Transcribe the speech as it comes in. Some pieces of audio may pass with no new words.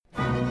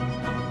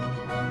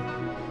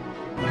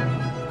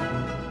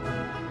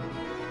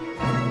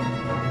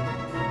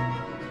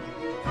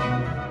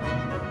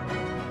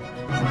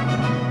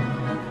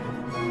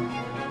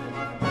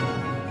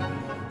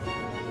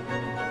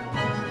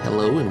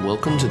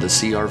welcome to the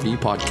CRV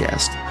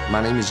podcast.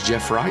 My name is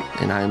Jeff Wright,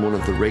 and I am one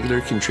of the regular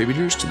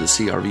contributors to the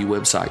CRV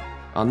website.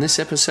 On this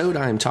episode,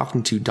 I am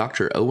talking to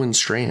Dr. Owen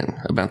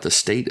Strachan about the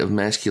state of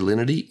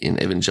masculinity in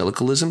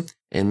evangelicalism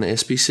and the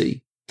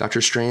SBC.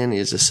 Dr. Strachan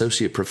is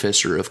Associate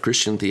Professor of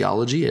Christian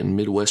Theology at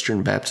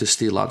Midwestern Baptist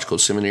Theological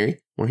Seminary,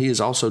 where he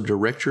is also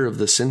Director of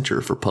the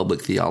Center for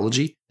Public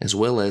Theology, as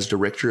well as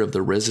Director of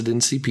the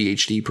Residency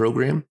PhD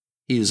program.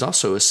 He is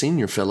also a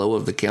Senior Fellow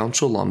of the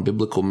Council on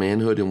Biblical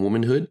Manhood and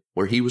Womanhood,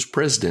 where he was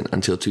President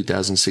until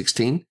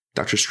 2016.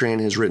 Dr. Strachan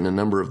has written a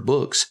number of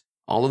books,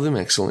 all of them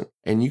excellent,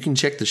 and you can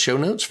check the show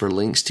notes for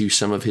links to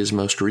some of his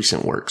most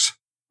recent works.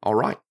 All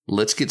right,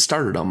 let's get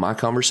started on my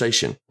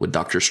conversation with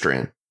Dr.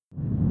 Strachan.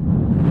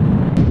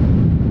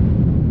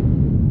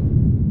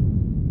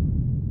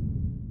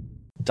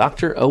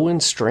 Dr. Owen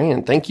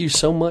Strachan, thank you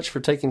so much for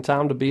taking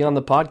time to be on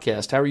the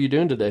podcast. How are you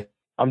doing today?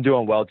 I'm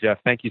doing well, Jeff.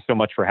 Thank you so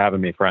much for having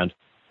me, friend.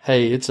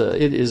 Hey, it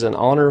is an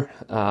honor.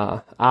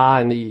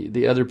 I and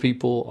the other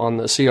people on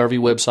the CRV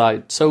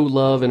website so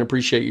love and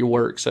appreciate your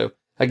work. So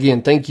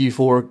again, thank you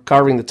for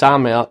carving the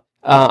time out.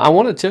 I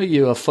want to tell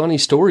you a funny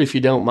story, if you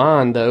don't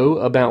mind, though,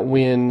 about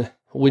when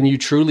you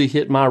truly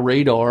hit my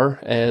radar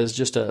as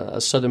just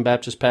a Southern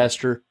Baptist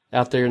pastor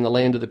out there in the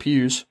land of the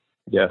pews.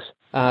 Yes.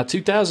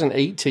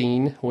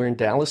 2018, we're in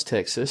Dallas,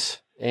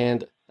 Texas,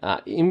 and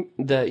the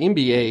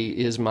NBA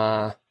is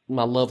my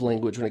love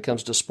language when it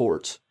comes to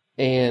sports.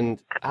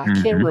 And I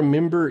can't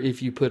remember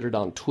if you put it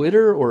on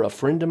Twitter or a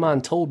friend of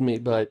mine told me,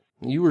 but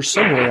you were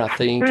somewhere, I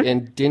think,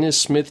 and Dennis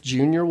Smith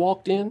Jr.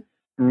 walked in.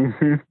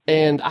 Mm-hmm.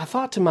 And I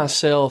thought to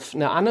myself,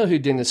 now I know who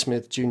Dennis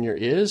Smith Jr.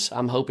 is.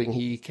 I'm hoping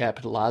he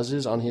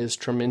capitalizes on his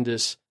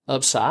tremendous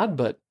upside,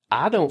 but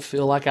I don't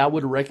feel like I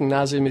would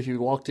recognize him if he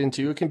walked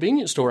into a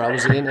convenience store I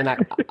was in. And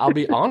I'll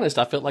be honest,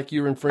 I felt like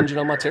you were infringing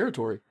on my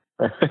territory.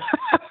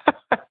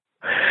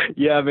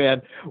 Yeah,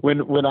 man.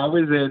 When I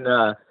was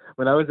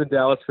in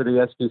Dallas for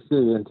the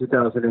SBC in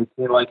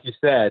 2018, like you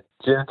said,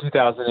 June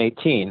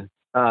 2018,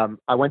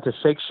 I went to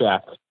Shake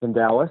Shack in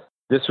Dallas.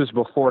 This was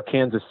before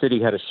Kansas City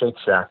had a Shake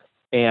Shack.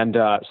 And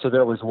so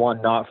there was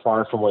one not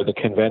far from where the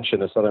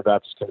Southern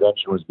Baptist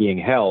Convention was being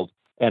held.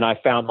 And I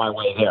found my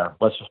way there.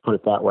 Let's just put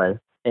it that way.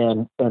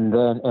 And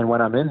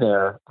when I'm in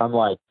there, I'm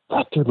like,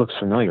 that dude looks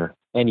familiar.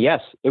 And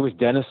yes, it was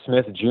Dennis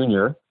Smith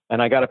Jr.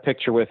 And I got a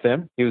picture with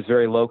him. He was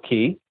very low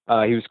key.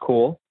 He was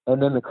cool.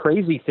 And then the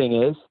crazy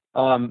thing is,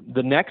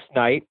 the next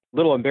night, a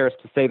little embarrassed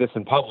to say this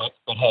in public,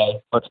 but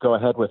hey, let's go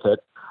ahead with it.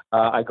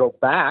 I go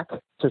back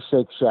to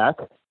Shake Shack,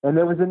 and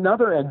there was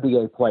another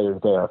NBA player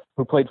there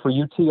who played for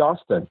UT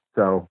Austin.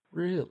 So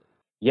really?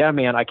 Yeah,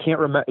 man, I can't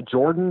remember.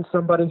 Jordan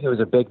somebody? He was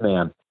a big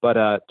man.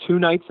 But 2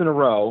 nights in a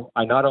row,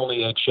 I not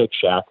only ate Shake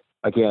Shack,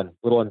 again, a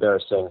little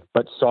embarrassing,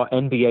 but saw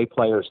NBA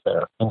players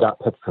there and got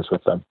pictures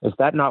with them. Is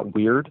that not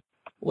weird?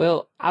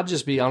 Well, I'll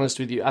just be honest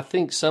with you. I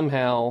think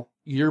somehow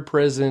your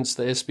presence,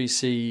 the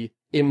SBC,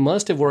 it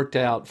must have worked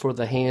out for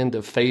the hand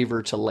of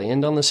favor to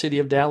land on the city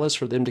of Dallas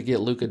for them to get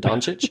Luka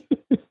Doncic.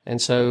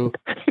 And so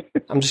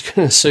I'm just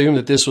going to assume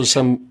that this was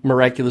some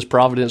miraculous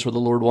providence where the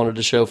Lord wanted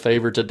to show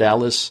favor to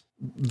Dallas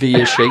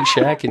via Shake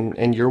Shack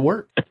and your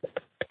work.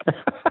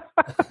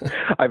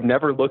 I've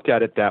never looked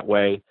at it that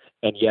way.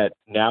 And yet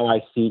now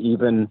I see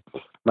even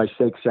my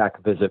Shake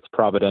Shack visits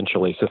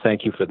providentially. So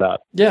thank you for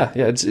that. Yeah.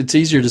 It's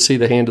easier to see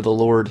the hand of the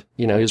Lord,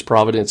 his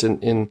providence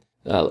in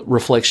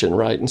reflection,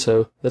 right? And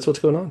so that's what's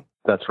going on.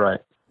 That's right.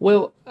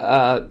 Well,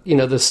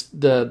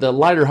 the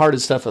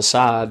lighter-hearted stuff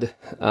aside,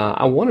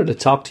 I wanted to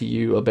talk to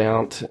you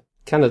about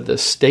kind of the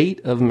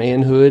state of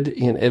manhood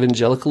in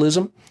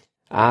evangelicalism.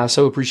 I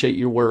so appreciate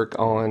your work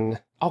on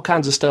all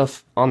kinds of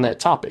stuff on that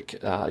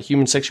topic,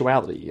 human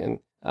sexuality and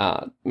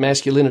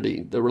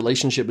masculinity, the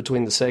relationship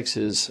between the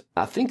sexes.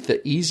 I think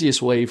the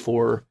easiest way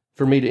for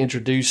me to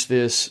introduce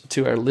this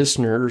to our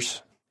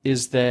listeners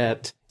is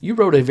that you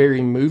wrote a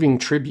very moving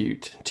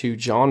tribute to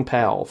John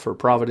Powell for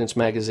Providence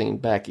Magazine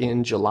back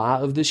in July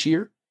of this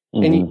year.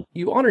 Mm-hmm. And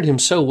you honored him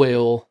so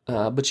well,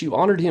 but you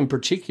honored him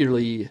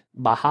particularly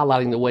by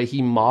highlighting the way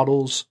he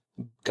models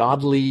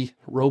godly,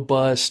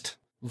 robust,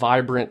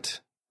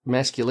 vibrant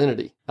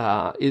masculinity.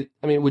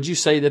 Would you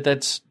say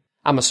that's,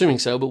 I'm assuming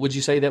so, but would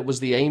you say that was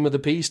the aim of the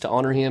piece, to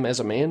honor him as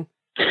a man?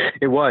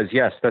 It was,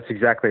 yes. That's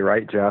exactly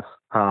right, Jeff.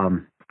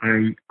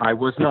 I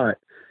was not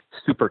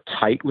super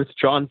tight with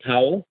John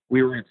Powell.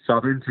 We were at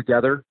Southern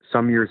together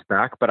some years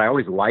back, but I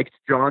always liked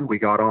John. We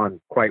got on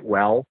quite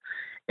well.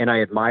 And I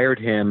admired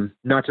him,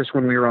 not just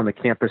when we were on the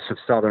campus of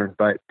Southern,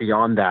 but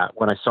beyond that,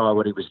 when I saw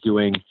what he was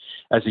doing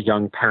as a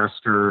young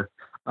pastor,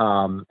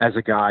 as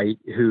a guy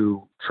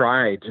who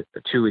tried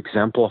to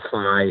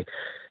exemplify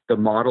the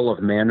model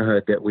of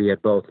manhood that we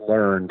had both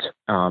learned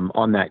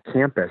on that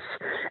campus.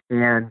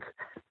 And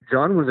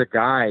John was a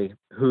guy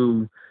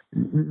who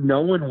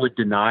no one would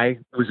deny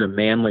was a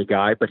manly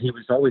guy, but he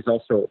was always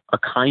also a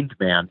kind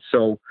man.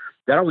 So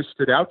that always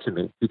stood out to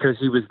me because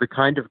he was the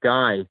kind of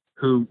guy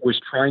who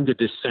was trying to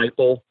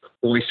disciple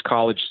Boyce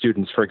College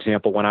students, for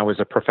example, when I was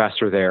a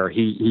professor there,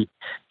 he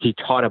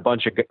taught a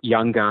bunch of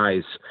young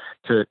guys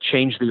to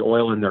change the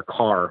oil in their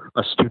car.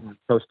 A student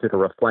posted a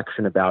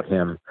reflection about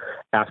him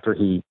after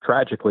he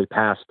tragically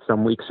passed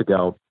some weeks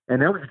ago.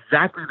 And that was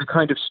exactly the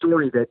kind of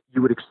story that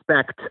you would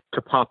expect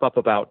to pop up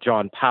about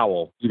John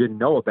Powell. You didn't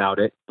know about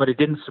it, but it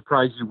didn't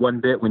surprise you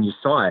one bit when you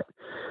saw it,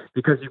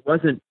 because he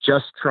wasn't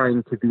just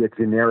trying to be a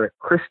generic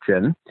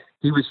Christian.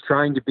 He was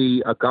trying to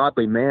be a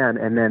godly man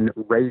and then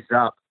raise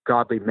up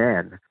godly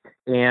men.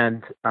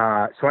 And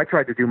so I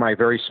tried to do my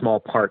very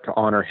small part to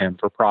honor him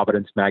for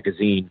Providence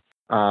Magazine.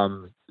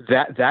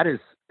 That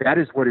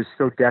is what is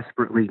so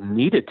desperately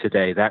needed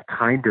today, that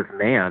kind of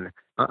man,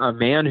 a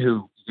man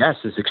who, yes,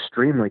 is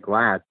extremely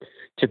glad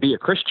to be a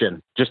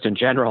Christian, just in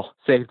general,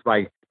 saved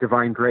by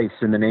divine grace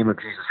in the name of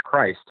Jesus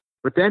Christ,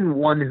 but then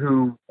one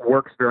who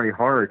works very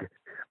hard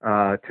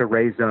to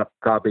raise up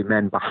godly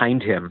men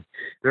behind him.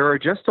 There are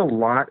just a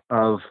lot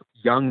of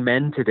young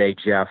men today,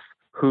 Jeff,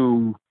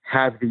 who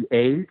have the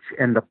age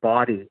and the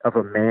body of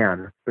a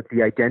man, but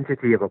the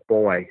identity of a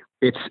boy.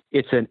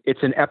 It's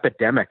an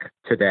epidemic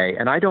today,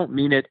 and I don't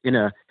mean it in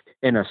a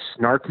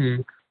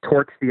snarky,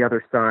 torch the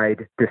other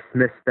side,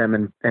 dismiss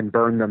them and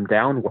burn them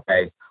down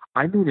way.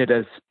 I mean it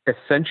as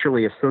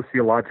essentially a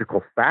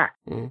sociological fact,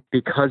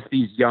 because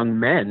these young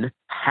men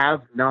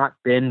have not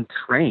been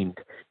trained.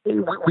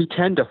 We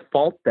tend to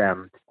fault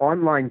them.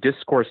 Online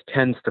discourse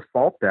tends to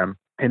fault them.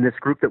 In this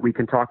group that we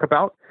can talk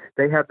about,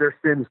 they have their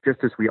sins just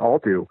as we all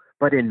do.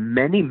 But in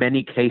many,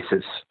 many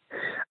cases,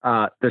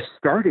 the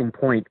starting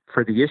point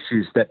for the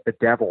issues that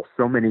bedevil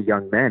so many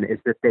young men is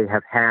that they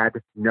have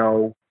had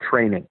no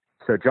training.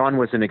 So John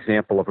was an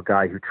example of a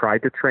guy who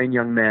tried to train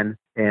young men,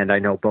 and I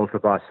know both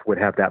of us would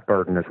have that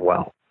burden as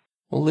well.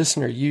 Well,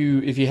 listener,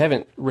 if you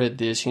haven't read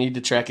this, you need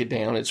to track it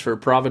down. It's for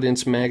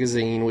Providence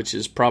Magazine, which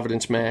is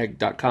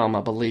providencemag.com,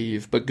 I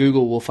believe, but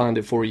Google will find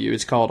it for you.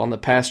 It's called On the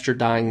Pastor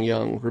Dying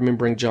Young,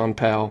 Remembering John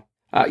Powell.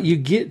 You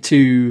get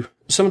to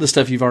some of the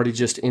stuff you've already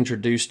just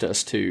introduced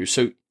us to.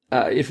 So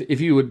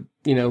if you would,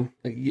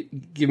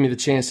 give me the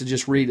chance to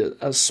just read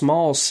a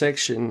small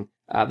section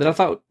that I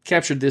thought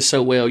captured this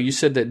so well. You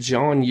said that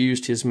John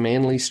used his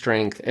manly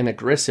strength and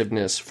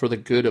aggressiveness for the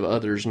good of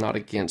others, not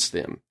against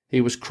them. He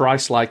was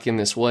Christ-like in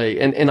this way.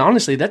 And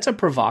honestly, that's a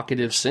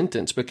provocative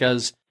sentence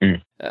because,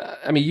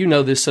 you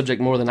know this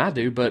subject more than I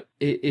do, but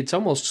it's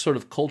almost sort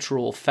of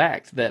cultural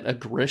fact that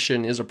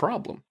aggression is a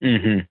problem.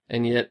 Mm-hmm.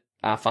 And yet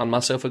I find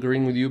myself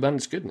agreeing with you about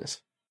its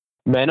goodness.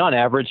 Men on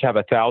average have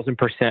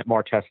 1,000%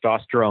 more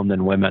testosterone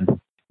than women.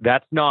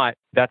 That's not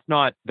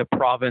the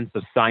province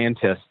of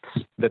scientists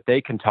that they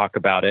can talk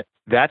about it.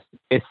 That's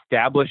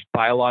established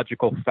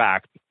biological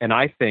fact. And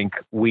I think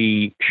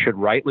we should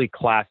rightly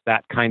class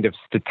that kind of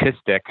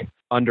statistic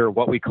under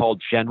what we call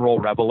general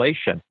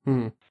revelation.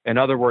 In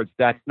other words,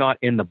 that's not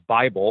in the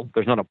Bible.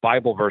 There's not a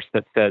Bible verse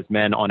that says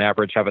men on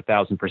average have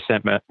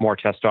 1,000% more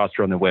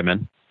testosterone than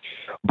women.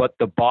 But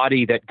the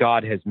body that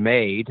God has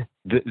made,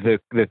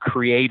 the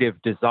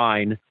creative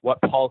design,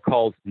 what Paul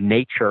calls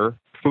nature,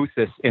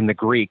 phusis in the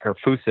Greek, or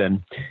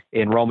phusin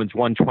in Romans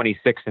 1:26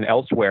 and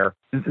elsewhere,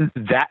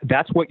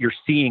 that's what you're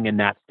seeing in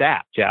that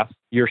stat, Jeff.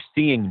 You're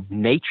seeing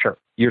nature.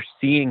 You're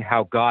seeing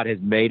how God has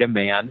made a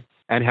man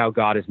and how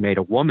God has made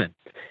a woman.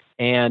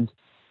 And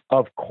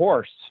of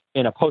course,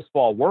 in a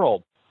post-fall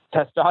world,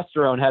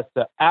 testosterone has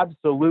to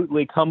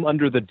absolutely come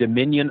under the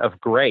dominion of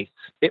grace.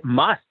 It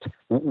must.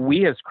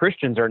 We as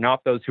Christians are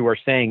not those who are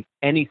saying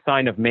any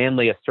sign of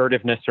manly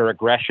assertiveness or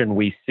aggression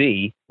we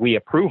see, we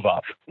approve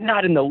of.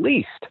 Not in the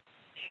least.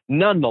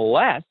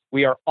 Nonetheless,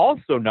 we are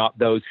also not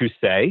those who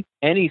say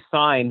any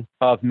sign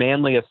of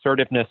manly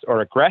assertiveness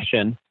or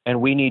aggression, and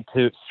we need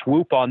to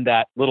swoop on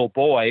that little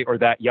boy or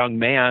that young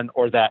man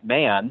or that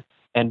man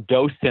and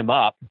dose him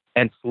up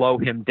and slow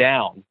him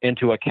down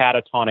into a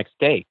catatonic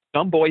state.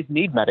 Some boys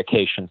need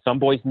medication. Some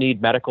boys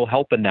need medical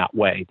help in that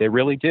way. They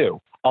really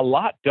do. A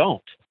lot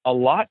don't. A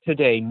lot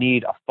today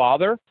need a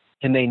father,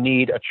 and they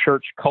need a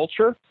church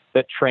culture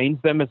that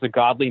trains them as a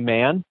godly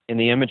man in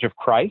the image of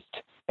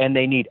Christ, and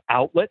they need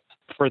outlets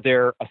for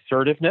their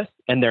assertiveness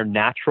and their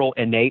natural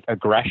innate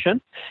aggression,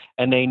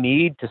 and they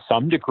need, to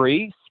some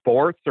degree,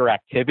 sports or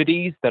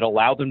activities that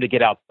allow them to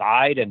get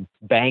outside and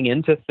bang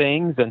into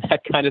things and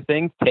that kind of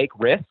thing, take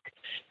risk.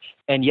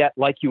 And yet,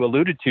 like you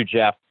alluded to,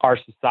 Jeff, our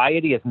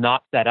society is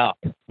not set up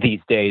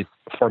these days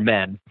for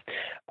men.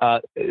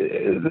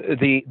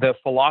 The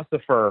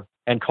philosopher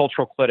and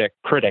cultural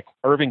critic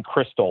Irving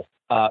Kristol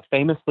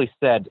famously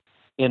said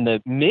in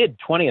the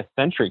mid-20th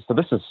century, so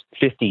this is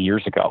 50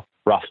 years ago,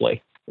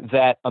 roughly,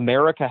 that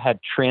America had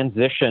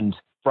transitioned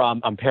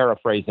from, I'm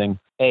paraphrasing,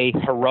 a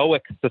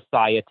heroic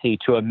society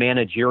to a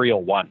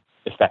managerial one,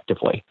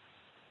 effectively.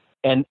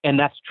 And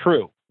that's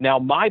true. Now,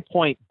 my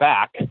point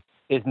back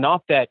is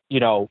not that,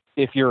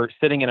 if you're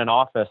sitting in an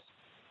office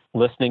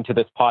listening to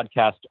this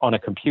podcast on a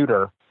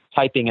computer,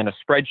 typing in a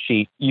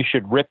spreadsheet, you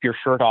should rip your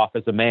shirt off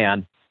as a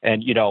man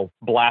and,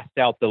 blast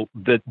out the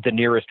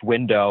nearest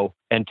window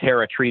and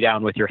tear a tree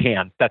down with your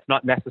hands. That's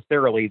not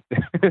necessarily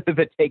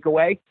the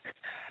takeaway.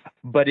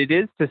 but it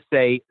is to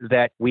say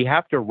that we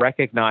have to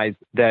recognize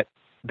that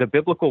the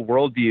biblical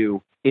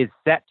worldview is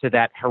set to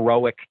that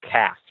heroic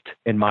cast,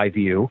 in my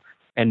view,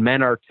 and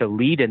men are to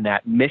lead in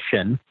that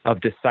mission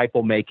of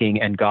disciple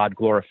making and God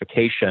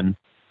glorification.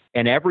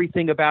 And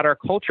everything about our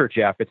culture,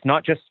 Jeff, it's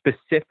not just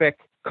specific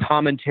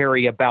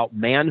commentary about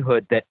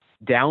manhood that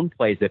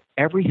downplays it.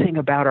 Everything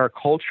about our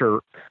culture,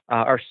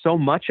 or so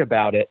much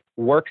about it,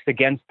 works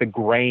against the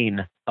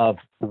grain of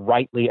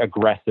rightly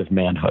aggressive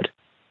manhood.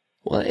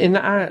 Well, and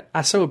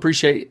I so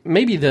appreciate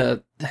maybe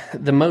the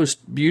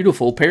most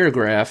beautiful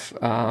paragraph,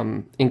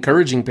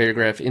 encouraging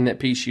paragraph in that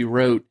piece you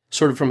wrote,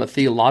 sort of from a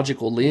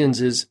theological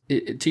lens, is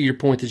to your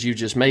point that you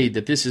just made,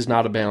 that this is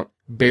not about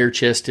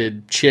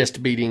bare-chested,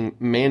 chest-beating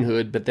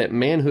manhood, but that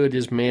manhood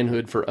is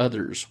manhood for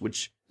others,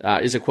 which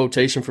is a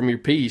quotation from your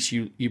piece.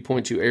 You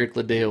point to Eric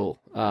Liddell,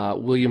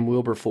 William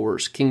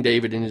Wilberforce, King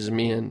David and his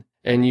men,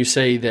 and you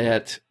say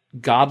that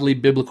godly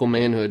biblical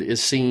manhood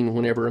is seen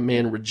whenever a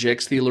man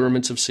rejects the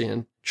allurements of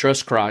sin,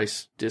 trusts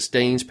Christ,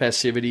 disdains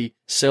passivity,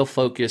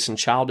 self-focus, and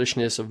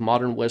childishness of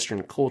modern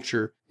Western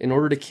culture in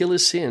order to kill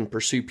his sin,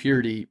 pursue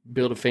purity,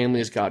 build a family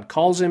as God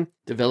calls him,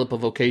 develop a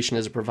vocation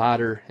as a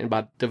provider, and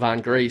by divine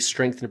grace,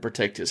 strengthen and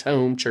protect his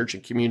home, church,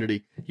 and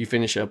community. You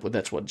finish up with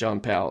that's what John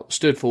Powell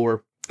stood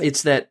for.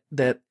 It's that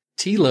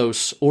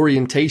telos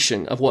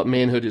orientation of what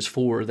manhood is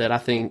for that I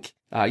think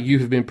you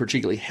have been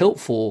particularly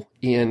helpful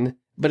in.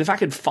 But if I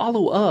could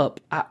follow up,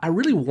 I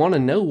really want to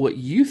know what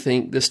you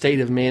think the state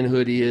of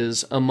manhood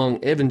is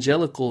among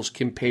evangelicals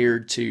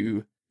compared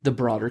to the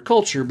broader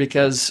culture,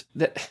 because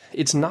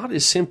it's not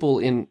as simple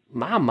in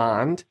my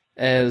mind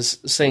as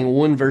saying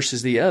one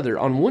versus the other.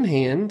 On one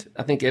hand,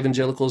 I think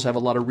evangelicals have a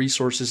lot of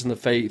resources in the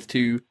faith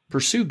to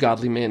pursue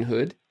godly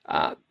manhood.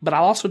 But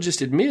I'll also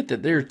just admit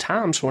that there are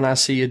times when I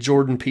see a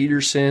Jordan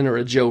Peterson or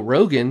a Joe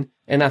Rogan,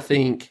 and I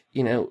think,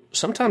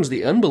 sometimes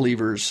the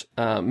unbelievers,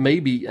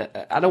 maybe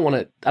I don't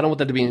want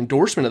that to be an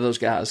endorsement of those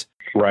guys,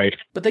 right?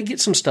 But they get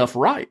some stuff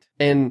right,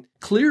 and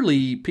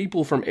clearly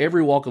people from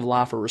every walk of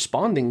life are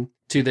responding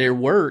to their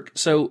work.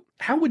 So,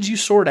 how would you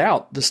sort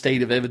out the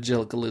state of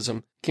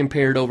evangelicalism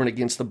compared over and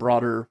against the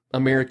broader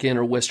American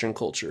or Western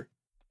culture?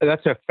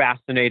 That's a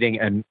fascinating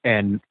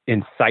and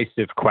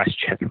incisive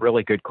question.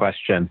 Really good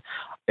question,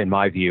 in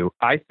my view.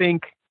 I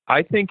think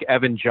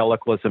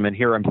evangelicalism, and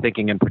here I'm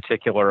thinking in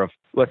particular of,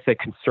 let's say,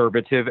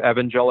 conservative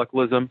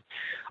evangelicalism,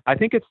 I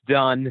think it's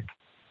done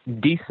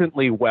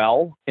decently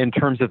well in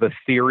terms of the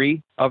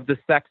theory of the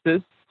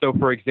sexes. So,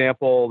 for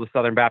example, the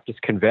Southern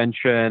Baptist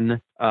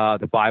Convention,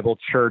 the Bible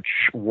Church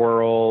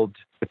world,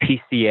 the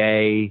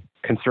PCA,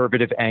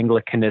 conservative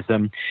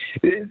Anglicanism.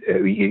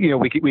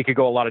 We could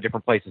go a lot of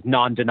different places.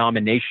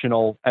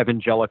 Non-denominational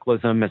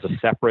evangelicalism as a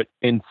separate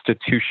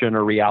institution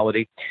or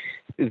reality.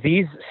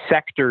 These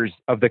sectors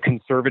of the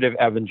conservative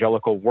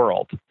evangelical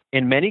world,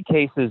 in many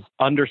cases,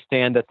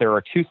 understand that there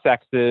are two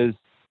sexes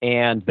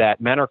and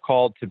that men are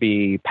called to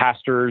be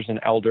pastors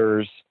and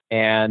elders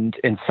and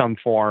in some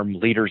form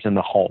leaders in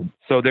the home.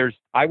 So there's,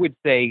 I would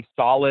say,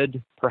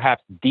 solid,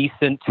 perhaps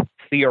decent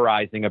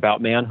theorizing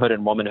about manhood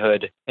and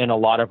womanhood in a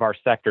lot of our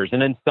sectors.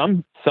 And in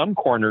some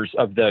corners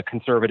of the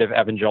conservative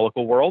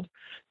evangelical world,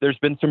 there's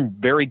been some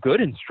very good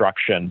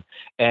instruction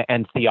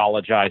and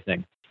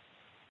theologizing.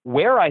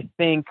 Where I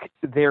think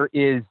there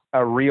is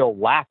a real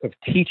lack of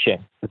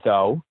teaching,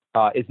 though,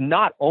 is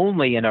not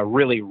only in a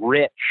really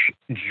rich,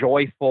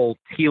 joyful,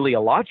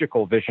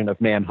 teleological vision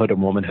of manhood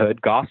and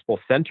womanhood,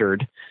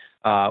 gospel-centered,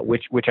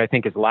 which I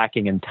think is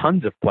lacking in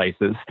tons of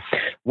places.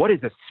 What is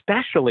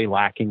especially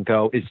lacking,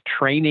 though, is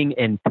training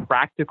in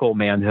practical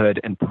manhood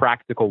and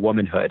practical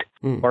womanhood,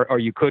 or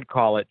you could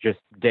call it just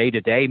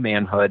day-to-day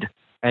manhood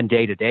and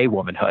day-to-day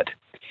womanhood.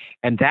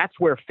 And that's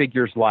where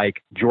figures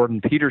like Jordan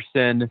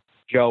Peterson,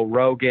 Joe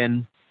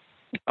Rogan,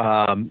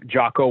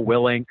 Jocko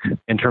Willink,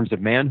 in terms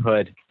of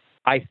manhood,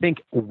 I think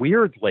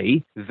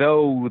weirdly,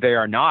 though they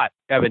are not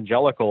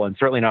evangelical and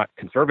certainly not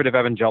conservative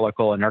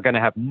evangelical and are going to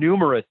have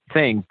numerous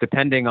things,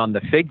 depending on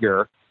the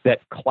figure,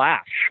 that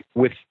clash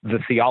with the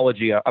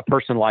theology a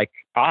person like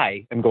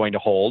I am going to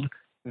hold,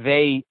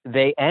 they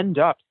end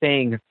up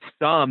saying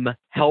some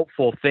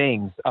helpful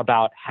things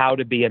about how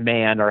to be a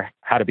man or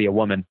how to be a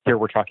woman. Here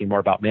we're talking more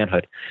about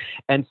manhood.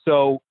 And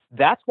so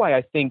that's why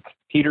I think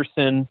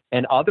Peterson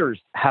and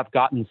others have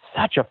gotten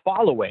such a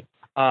following,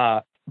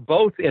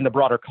 both in the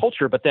broader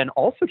culture, but then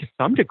also to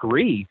some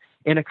degree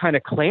in a kind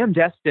of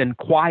clandestine,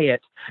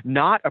 quiet,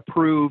 not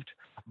approved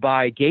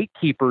by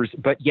gatekeepers,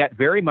 but yet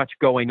very much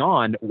going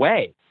on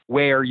way,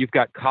 where you've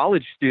got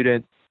college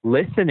students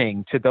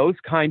listening to those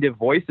kind of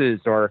voices,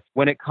 or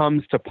when it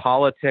comes to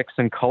politics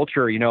and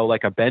culture,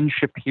 like a Ben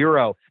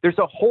Shapiro, there's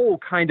a whole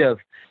kind of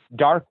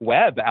dark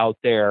web out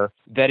there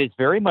that is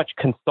very much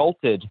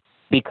consulted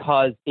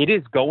because it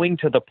is going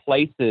to the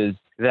places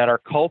that our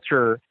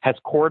culture has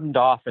cordoned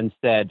off and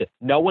said,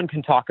 no one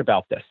can talk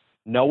about this.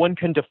 No one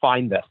can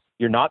define this.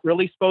 You're not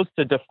really supposed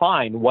to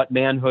define what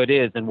manhood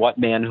is and what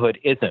manhood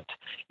isn't.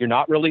 You're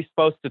not really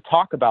supposed to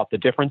talk about the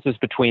differences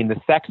between the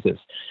sexes.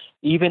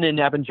 Even in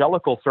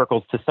evangelical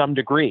circles, to some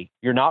degree,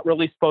 you're not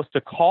really supposed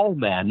to call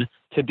men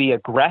to be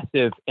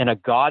aggressive in a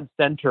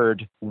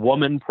God-centered,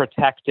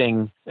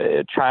 woman-protecting,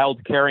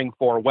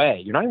 child-caring-for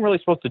way. You're not even really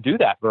supposed to do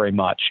that very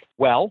much.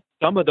 Well,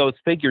 some of those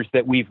figures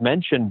that we've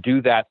mentioned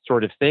do that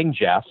sort of thing,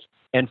 Jeff.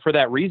 And for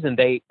that reason,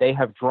 they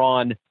have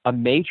drawn a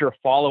major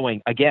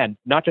following, again,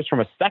 not just from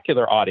a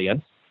secular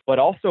audience, but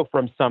also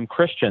from some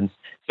Christians.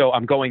 So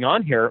I'm going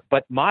on here,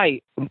 but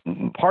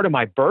part of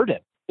my burden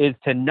is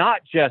to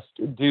not just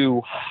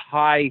do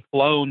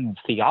high-flown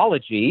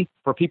theology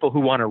for people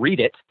who want to read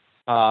it,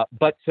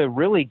 but to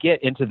really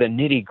get into the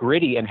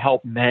nitty-gritty and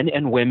help men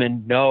and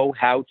women know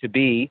how to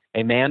be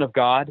a man of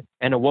God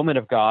and a woman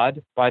of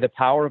God by the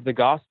power of the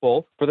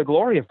gospel for the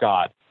glory of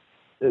God.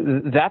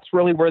 That's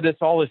really where this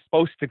all is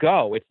supposed to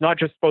go. It's not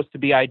just supposed to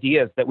be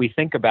ideas that we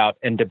think about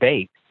and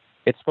debate.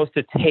 It's supposed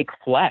to take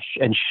flesh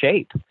and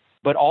shape.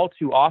 But all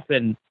too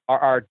often,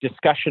 our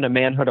discussion of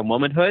manhood and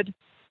womanhood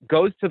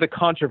goes to the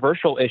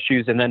controversial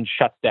issues and then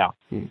shuts down.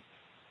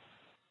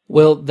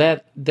 Well,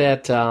 that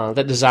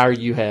desire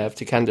you have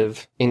to kind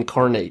of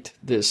incarnate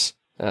this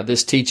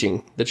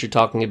teaching that you're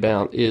talking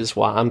about is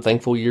why I'm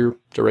thankful you're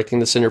directing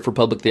the Center for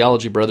Public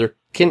Theology, brother.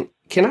 Can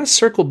I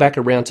circle back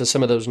around to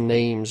some of those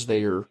names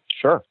there?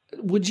 Sure.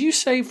 Would you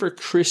say for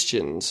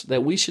Christians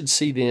that we should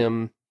see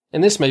them,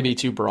 and this may be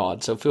too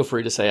broad, so feel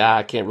free to say,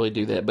 I can't really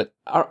do that, but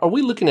are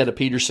we looking at a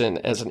Peterson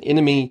as an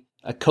enemy,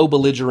 a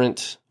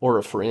co-belligerent, or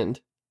a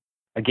friend?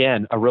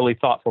 Again, a really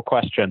thoughtful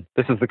question.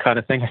 This is the kind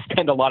of thing I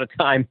spend a lot of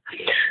time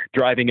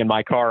driving in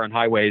my car on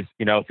highways,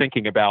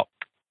 thinking about.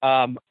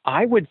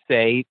 I would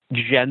say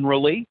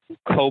generally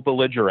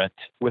co-belligerent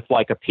with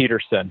like a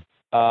Peterson.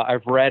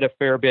 I've read a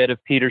fair bit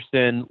of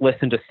Peterson,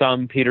 listened to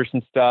some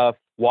Peterson stuff,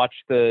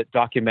 watched the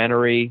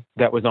documentary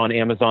that was on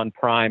Amazon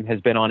Prime, has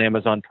been on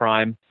Amazon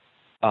Prime,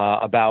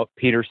 about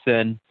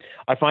Peterson.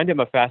 I find him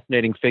a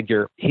fascinating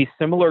figure. He's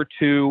similar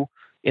to,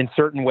 in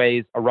certain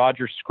ways, a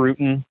Roger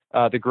Scruton,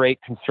 the great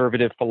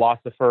conservative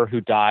philosopher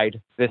who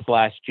died this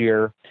last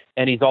year.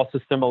 And he's also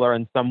similar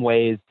in some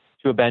ways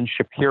to a Ben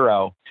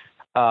Shapiro.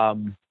 I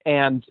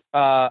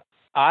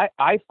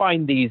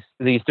find these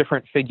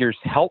different figures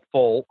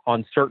helpful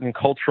on certain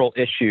cultural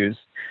issues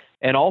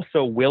and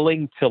also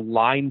willing to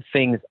line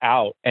things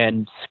out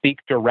and speak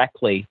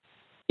directly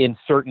in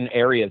certain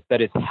areas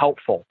that is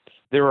helpful.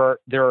 There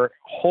are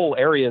whole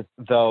areas,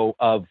 though,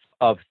 of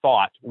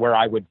thought where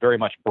I would very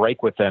much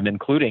break with them,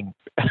 including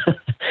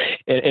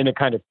in a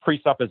kind of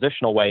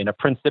presuppositional way, in a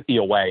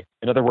principial way.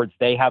 In other words,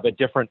 they have a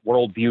different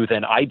worldview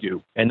than I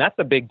do, and that's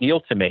a big deal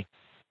to me.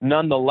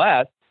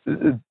 Nonetheless,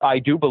 I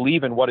do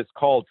believe in what is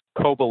called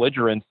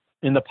co-belligerence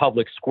in the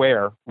public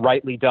square,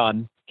 rightly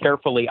done,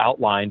 carefully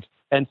outlined.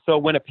 And so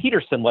when a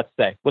Peterson, let's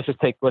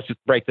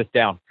just break this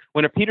down.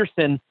 When a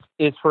Peterson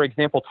is, for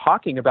example,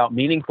 talking about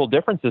meaningful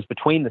differences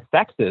between the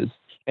sexes,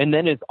 and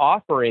then is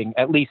offering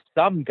at least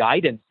some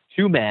guidance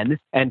to men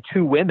and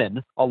to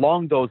women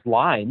along those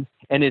lines,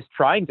 and is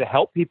trying to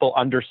help people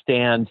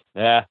understand,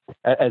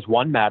 as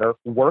one matter,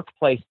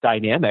 workplace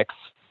dynamics,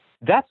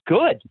 that's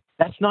good.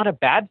 That's not a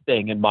bad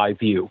thing in my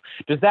view.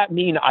 Does that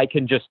mean I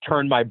can just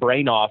turn my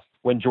brain off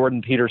when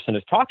Jordan Peterson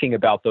is talking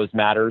about those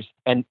matters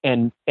and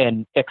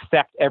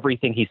accept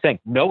everything he's saying?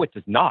 No, it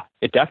does not.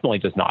 It definitely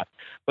does not.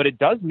 But it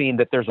does mean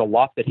that there's a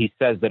lot that he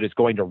says that is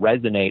going to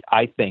resonate,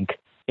 I think,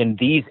 in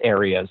these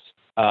areas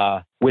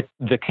with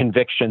the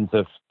convictions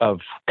of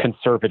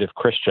conservative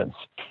Christians.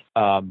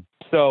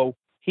 So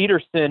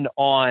Peterson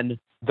on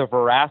the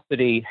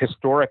veracity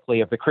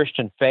historically of the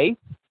Christian faith,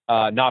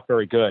 not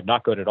very good,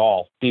 not good at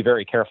all. Be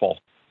very careful.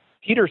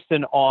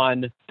 Peterson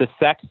on the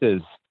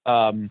sexes,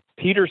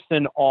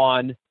 Peterson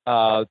on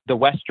the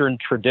Western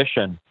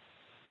tradition,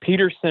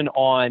 Peterson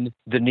on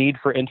the need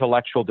for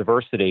intellectual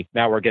diversity.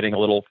 Now we're getting a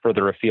little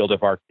further afield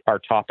of our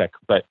topic,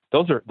 but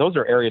those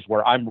are areas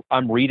where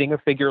I'm reading a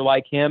figure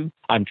like him.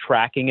 I'm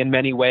tracking in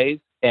many ways,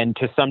 and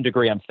to some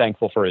degree, I'm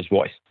thankful for his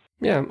voice.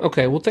 Yeah.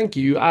 Okay. Well, thank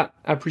you. I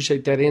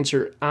appreciate that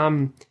answer.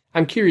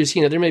 I'm curious,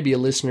 there may be a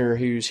listener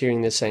who's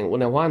hearing this saying, well,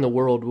 now why in the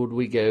world would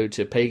we go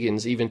to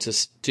pagans even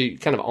to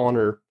kind of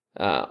honor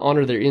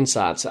their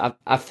insights?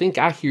 I think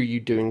I hear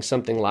you doing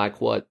something like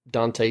what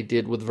Dante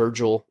did with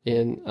Virgil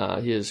in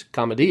his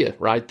Commedia,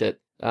 right? That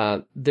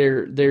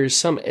there's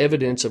some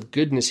evidence of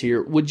goodness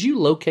here. Would you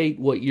locate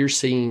what you're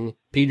seeing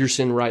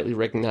Peterson rightly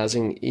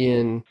recognizing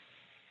in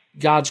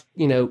God's,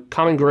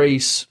 common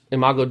grace,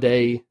 Imago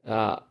Dei,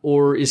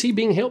 or is he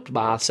being helped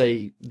by,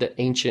 say, the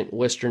ancient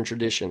Western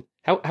tradition?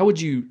 How would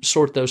you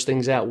sort those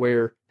things out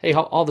where, hey,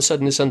 all of a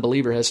sudden this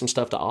unbeliever has some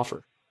stuff to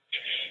offer?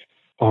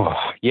 Oh,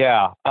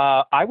 yeah.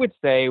 I would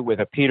say with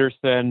a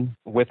Peterson,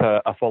 with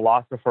a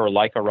philosopher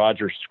like a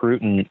Roger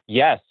Scruton,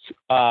 yes,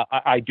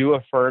 I do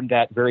affirm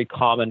that very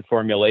common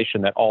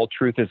formulation that all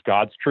truth is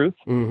God's truth.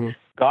 Mm-hmm.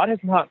 God has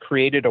not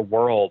created a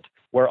world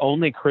where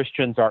only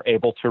Christians are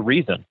able to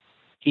reason.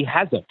 He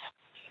hasn't.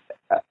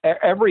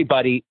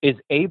 Everybody is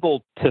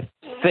able to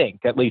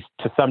think, at least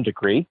to some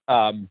degree.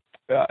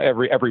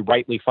 every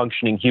rightly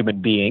functioning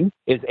human being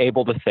is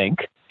able to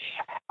think.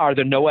 Are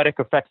the noetic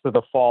effects of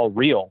the fall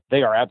real?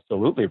 They are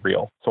absolutely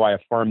real. So I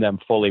affirm them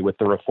fully with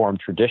the Reformed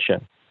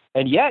tradition.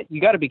 And yet,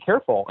 you got to be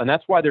careful. And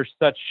that's why there's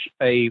such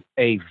a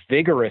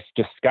vigorous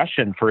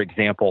discussion, for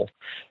example,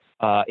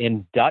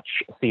 in Dutch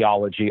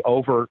theology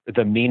over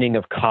the meaning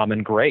of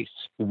common grace.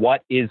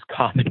 What is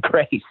common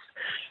grace?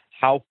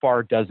 How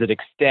far does it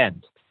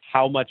extend?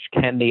 How much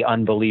can the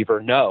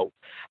unbeliever know?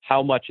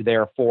 How much,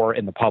 therefore,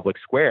 in the public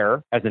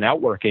square, as an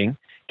outworking,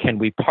 can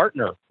we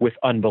partner with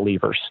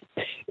unbelievers?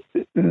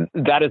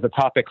 That is a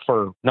topic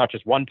for not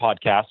just one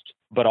podcast,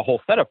 but a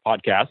whole set of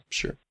podcasts.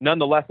 Sure.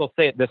 Nonetheless, I'll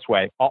say it this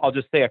way. I'll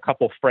just say a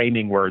couple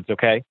framing words,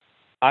 okay?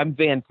 I'm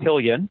Van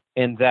Tillian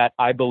in that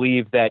I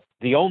believe that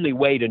the only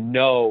way to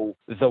know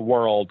the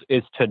world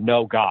is to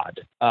know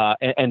God.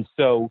 And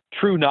so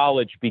true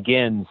knowledge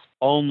begins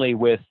only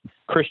with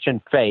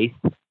Christian faith,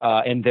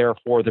 and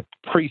therefore the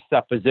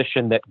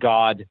presupposition that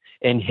God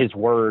and his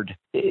word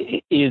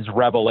is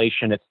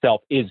revelation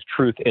itself, is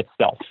truth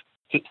itself.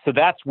 So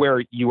that's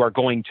where you are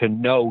going to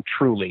know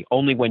truly,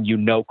 only when you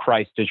know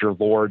Christ as your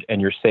Lord and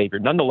your Savior.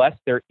 Nonetheless,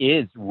 there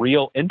is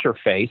real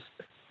interface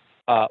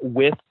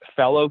with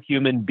fellow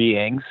human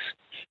beings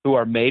who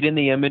are made in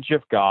the image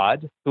of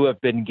God, who have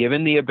been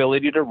given the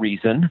ability to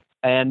reason,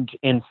 and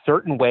in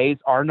certain ways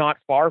are not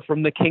far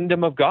from the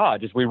kingdom of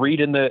God, as we read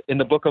in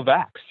the book of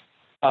Acts.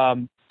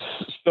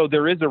 So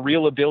there is a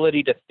real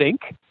ability to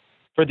think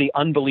for the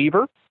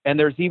unbeliever, and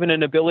there's even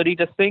an ability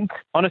to think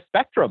on a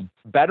spectrum,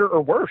 better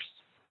or worse.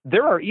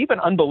 There are even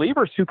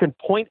unbelievers who can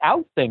point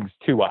out things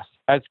to us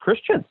as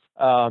Christians.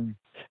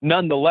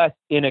 Nonetheless,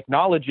 in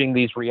acknowledging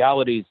these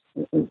realities,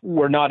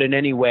 we're not in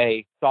any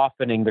way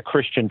softening the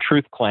Christian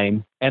truth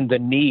claim and the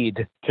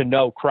need to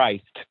know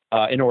Christ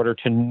in order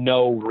to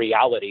know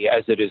reality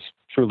as it is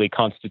truly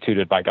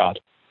constituted by God.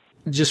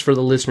 Just for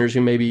the listeners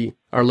who maybe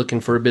are looking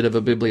for a bit of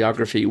a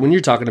bibliography, when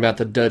you're talking about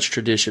the Dutch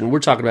tradition, we're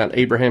talking about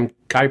Abraham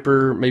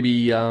Kuyper,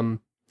 maybe, I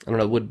don't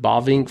know, would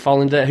Bavinck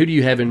fall into that? Who do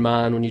you have in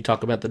mind when you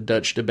talk about the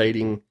Dutch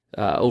debating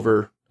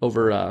over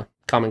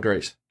common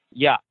grace?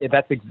 Yeah,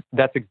 that's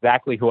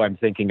exactly who I'm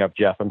thinking of,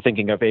 Jeff. I'm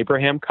thinking of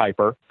Abraham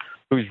Kuyper,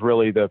 who's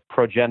really the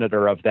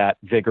progenitor of that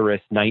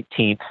vigorous late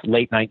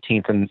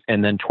 19th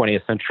and then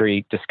 20th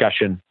century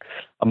discussion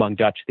among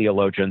Dutch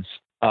theologians.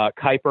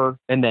 Kuyper,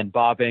 and then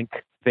Bavinck.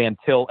 Van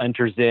Til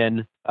enters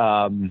in.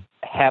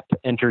 Hep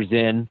enters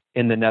in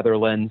the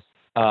Netherlands.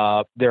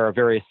 There are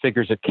various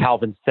figures at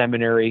Calvin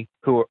Seminary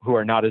who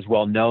are not as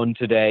well known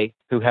today,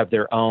 who have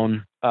their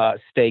own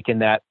stake in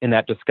that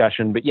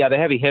discussion. But yeah, the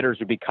heavy hitters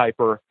would be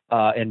Kuyper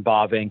and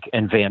Bavinck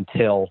and Van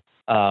Til,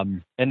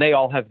 and they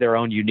all have their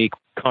own unique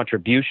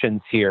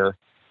contributions here.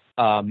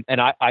 And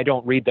I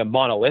don't read them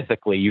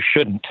monolithically. You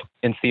shouldn't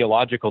in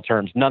theological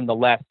terms.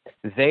 Nonetheless,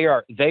 they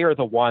are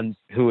the ones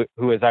who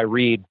as I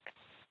read,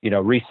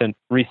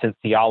 recent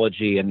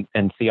theology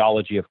and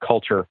theology of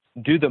culture,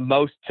 do the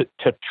most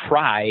to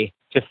try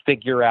to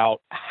figure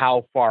out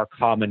how far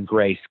common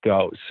grace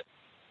goes.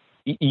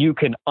 You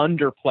can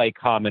underplay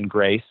common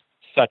grace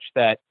such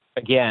that,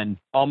 again,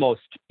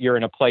 almost you're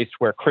in a place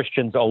where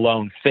Christians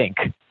alone think,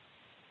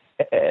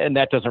 and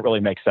that doesn't really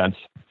make sense.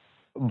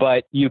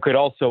 But you could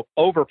also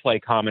overplay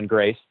common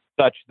grace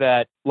such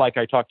that, like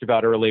I talked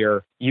about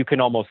earlier, you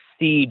can almost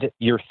seed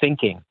your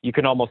thinking. You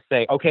can almost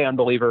say, okay,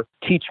 unbeliever,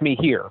 teach me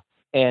here.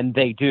 And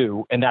they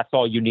do, and that's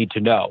all you need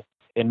to know.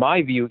 In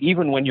my view,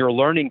 even when you're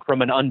learning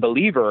from an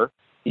unbeliever,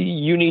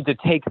 you need to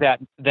take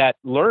that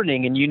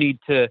learning and you need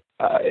to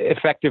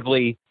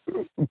effectively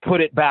put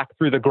it back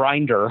through the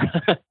grinder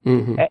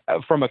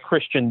from a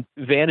Christian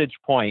vantage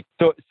point.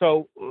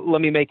 So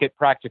let me make it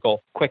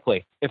practical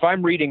quickly. If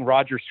I'm reading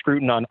Roger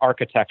Scruton on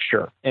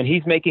architecture, and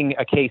he's making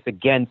a case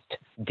against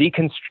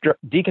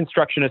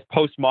deconstructionist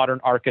postmodern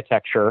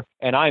architecture,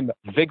 and I'm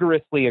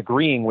vigorously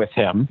agreeing with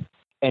him,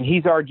 and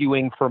he's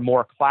arguing for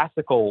more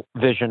classical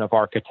vision of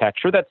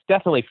architecture that's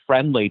definitely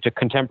friendly to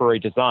contemporary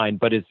design,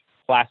 but is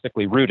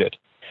classically rooted.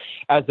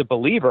 As a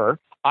believer,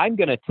 I'm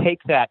going to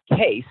take that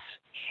case,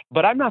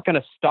 but I'm not going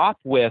to stop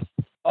with,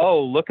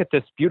 oh, look at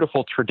this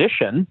beautiful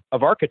tradition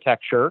of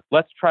architecture.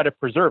 Let's try to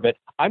preserve it.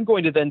 I'm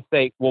going to then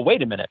say, well,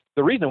 wait a minute.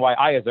 The reason why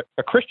I, as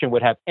a Christian,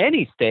 would have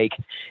any stake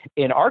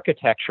in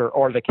architecture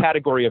or the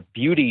category of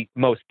beauty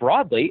most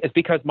broadly is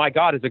because my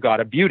God is a God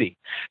of beauty.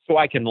 So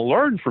I can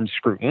learn from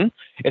Scruton,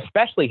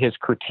 especially his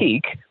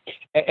critique.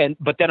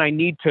 But then I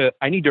need to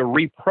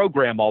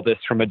reprogram all this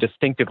from a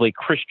distinctively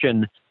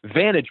Christian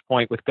vantage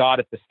point with God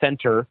at the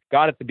center,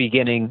 God at the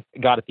beginning,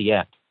 God at the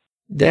end.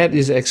 That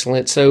is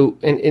excellent. So,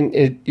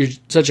 and you're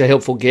such a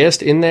helpful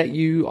guest in that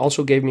you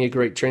also gave me a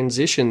great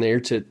transition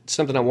there to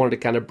something I wanted to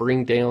kind of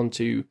bring down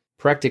to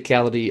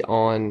practicality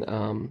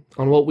on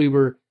what we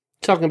were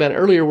talking about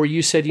earlier, where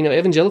you said,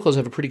 evangelicals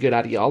have a pretty good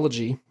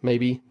ideology,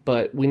 maybe,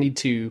 but we need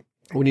to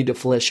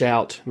flesh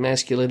out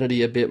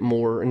masculinity a bit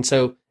more. And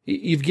so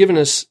you've given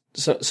us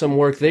some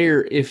work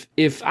there. If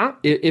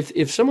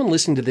someone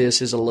listening to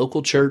this is a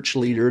local church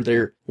leader,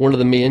 they're one of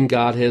the men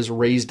God has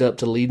raised up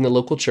to lead in the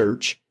local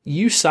church,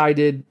 you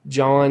cited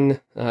John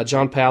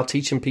Powell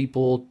teaching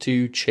people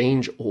to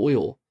change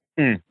oil.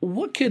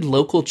 What could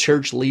local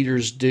church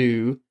leaders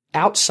do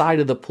outside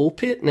of the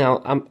pulpit?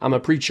 Now, I'm a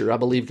preacher. I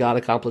believe God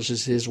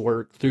accomplishes his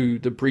work through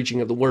the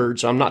preaching of the word,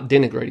 so I'm not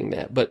denigrating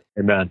that. But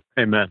Amen.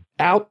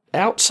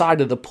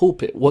 Outside of the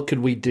pulpit, what could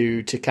we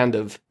do to kind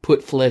of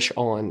put flesh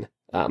on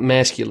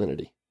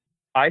masculinity?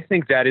 I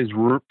think that is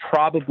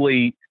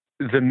probably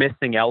the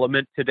missing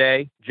element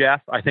today,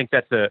 Jeff. I think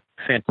that's a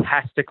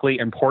fantastically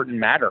important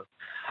matter.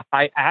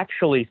 I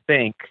actually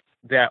think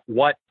that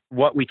what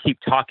we keep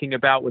talking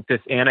about with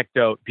this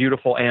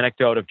beautiful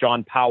anecdote of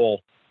John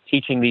Powell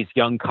teaching these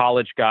young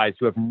college guys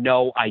who have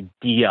no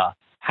idea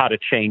how to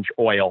change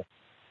oil,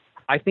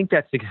 I think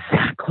that's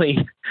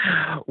exactly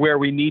where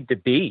we need to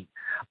be.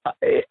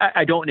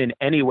 I don't in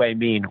any way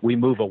mean we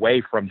move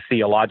away from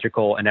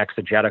theological and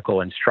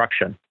exegetical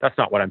instruction. That's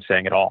not what I'm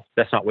saying at all.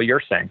 That's not what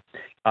you're saying.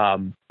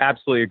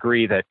 Absolutely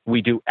agree that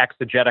we do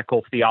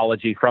exegetical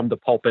theology from the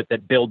pulpit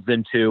that builds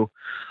into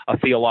a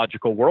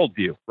theological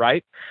worldview,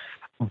 right?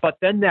 But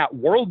then that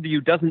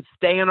worldview doesn't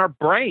stay in our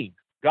brain.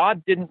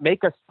 God didn't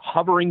make us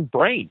hovering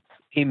brains.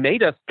 He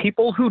made us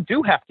people who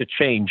do have to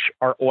change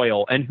our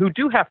oil and who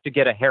do have to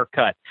get a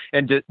haircut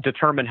and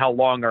determine how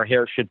long our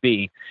hair should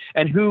be,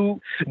 and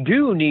who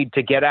do need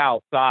to get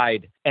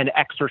outside and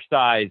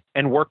exercise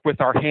and work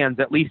with our hands,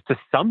 at least to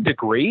some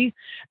degree,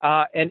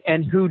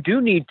 and who do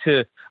need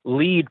to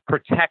lead,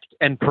 protect,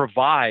 and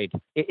provide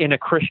in a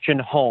Christian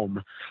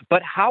home.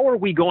 But how are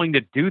we going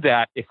to do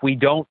that if we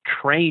don't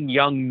train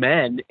young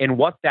men in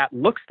what that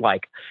looks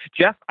like?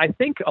 Jeff, I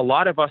think a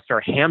lot of us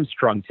are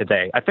hamstrung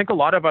today. I think a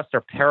lot of us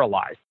are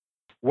paralyzed.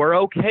 We're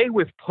okay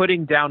with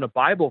putting down a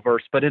Bible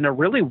verse, but in a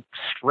really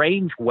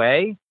strange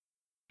way,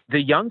 the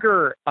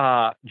younger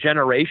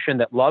generation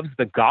that loves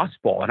the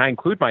gospel, and I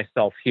include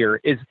myself here,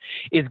 is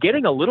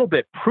getting a little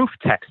bit proof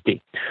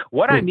texty.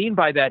 What I mean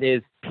by that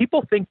is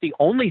people think the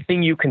only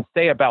thing you can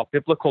say about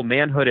biblical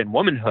manhood and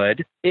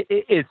womanhood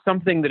is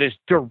something that is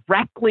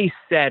directly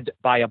said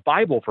by a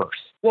Bible verse.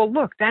 Well,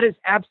 look, that is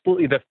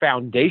absolutely the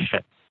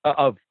foundation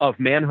of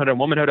manhood and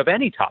womanhood of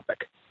any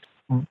topic.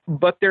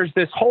 But there's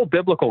this whole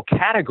biblical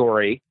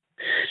category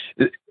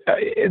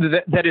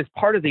that is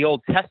part of the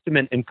Old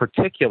Testament in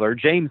particular.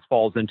 James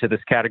falls into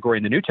this category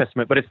in the New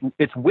Testament, but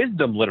it's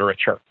wisdom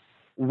literature.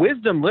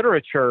 Wisdom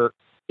literature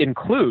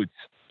includes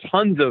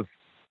tons of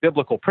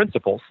biblical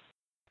principles,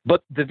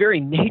 but the very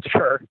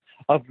nature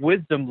of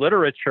wisdom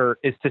literature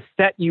is to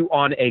set you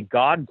on a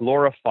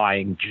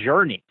God-glorifying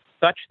journey,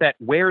 such that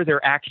where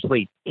there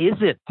actually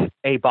isn't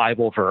a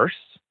Bible verse,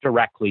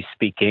 directly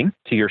speaking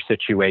to your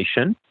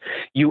situation,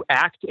 you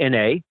act in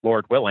a,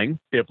 Lord willing,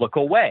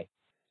 biblical way.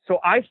 So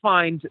I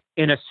find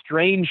in a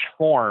strange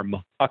form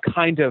a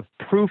kind of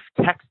proof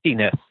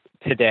textiness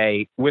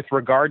today with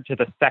regard to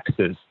the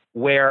sexes,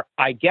 where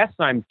I guess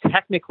I'm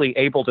technically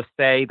able to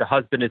say the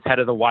husband is head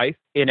of the wife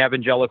in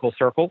evangelical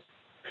circles,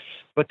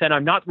 but then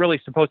I'm not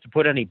really supposed to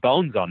put any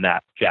bones on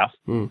that, Jeff.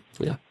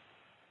 Yeah.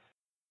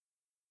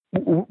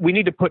 We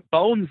need to put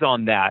bones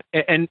on that.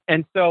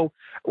 And so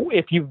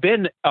if you've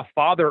been a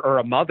father or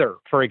a mother,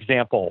 for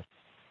example,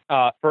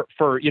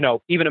 for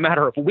even a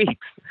matter of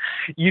weeks,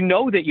 you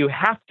know that you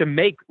have to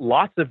make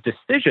lots of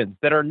decisions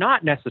that are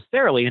not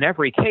necessarily in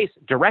every case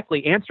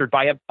directly answered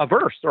by a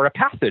verse or a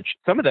passage.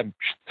 Some of them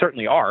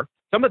certainly are.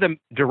 Some of them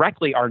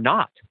directly are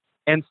not.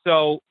 And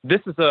so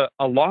this is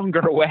a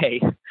longer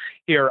way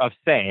here of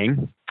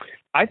saying,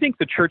 I think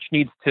the church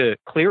needs to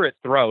clear its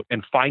throat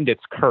and find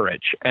its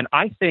courage. And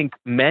I think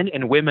men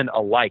and women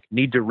alike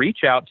need to reach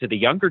out to the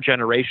younger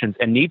generations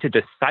and need to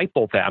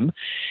disciple them.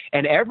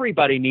 And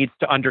everybody needs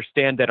to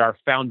understand that our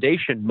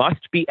foundation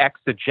must be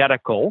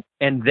exegetical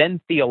and then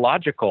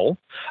theological,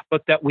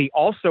 but that we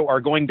also are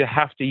going to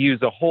have to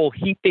use a whole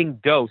heaping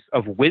dose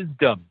of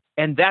wisdom.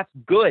 And that's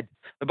good.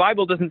 The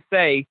Bible doesn't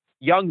say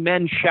young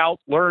men shall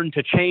learn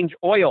to change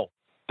oil.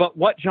 But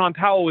what John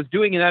Powell was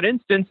doing in that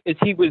instance is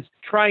he was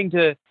trying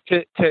to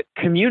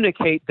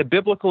communicate the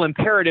biblical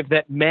imperative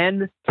that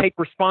men take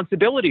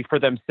responsibility for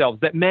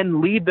themselves, that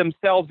men lead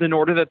themselves in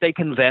order that they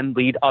can then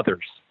lead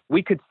others.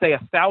 We could say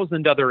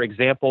 1,000 other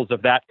examples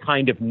of that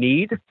kind of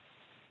need,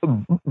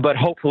 but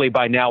hopefully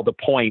by now the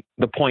point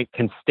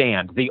can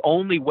stand. The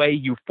only way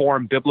you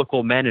form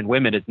biblical men and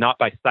women is not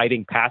by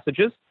citing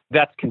passages.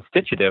 That's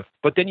constitutive,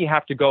 but then you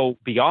have to go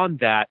beyond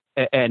that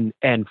and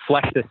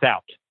flesh this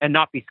out and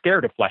not be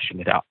scared of fleshing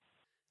it out.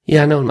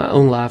 Yeah, I know in my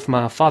own life,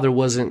 my father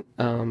wasn't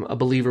a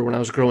believer when I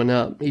was growing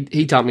up.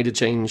 He taught me to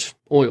change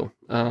oil.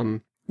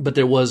 But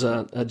there was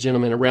a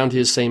gentleman around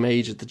his same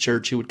age at the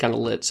church who would kind of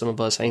let some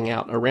of us hang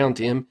out around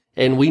him.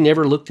 And we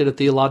never looked at a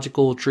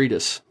theological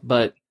treatise,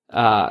 but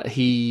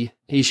he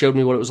showed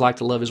me what it was like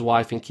to love his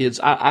wife and kids.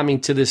 I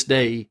mean, to this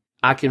day,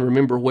 I can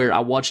remember where I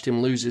watched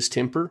him lose his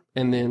temper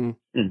and then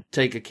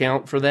take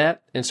account for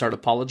that and start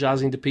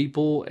apologizing to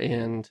people.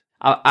 And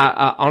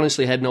I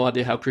honestly had no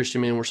idea how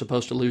Christian men were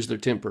supposed to lose their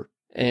temper.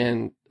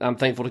 And I'm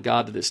thankful to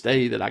God to this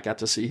day that I got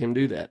to see him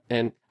do that.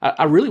 And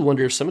I really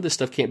wonder if some of this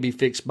stuff can't be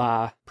fixed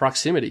by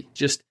proximity.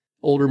 Just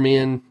older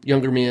men,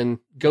 younger men,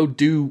 go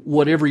do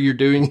whatever you're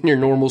doing in your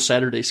normal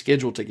Saturday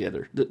schedule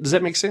together. Does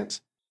that make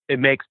sense? It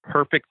makes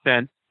perfect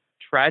sense.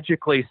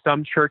 Tragically,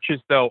 some churches,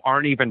 though,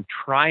 aren't even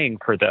trying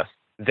for this.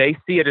 They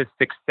see it as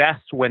success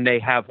when they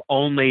have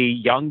only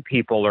young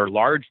people or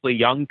largely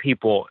young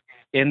people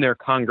in their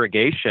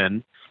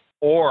congregation,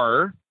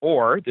 or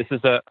this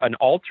is an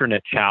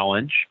alternate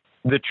challenge.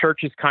 The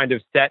church is kind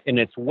of set in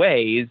its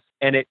ways,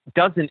 and it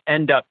doesn't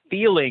end up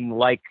feeling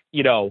like,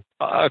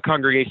 a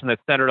congregation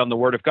that's centered on the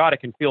Word of God.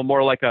 It can feel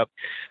more like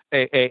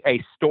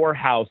a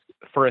storehouse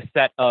for a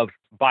set of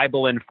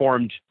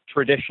Bible-informed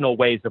traditional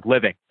ways of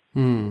living.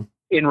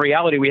 In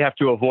reality, we have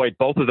to avoid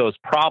both of those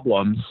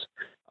problems.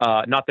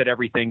 Not that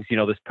everything's,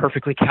 this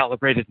perfectly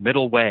calibrated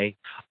middle way.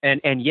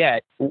 And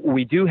yet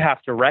we do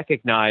have to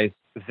recognize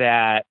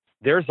that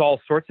there's all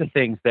sorts of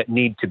things that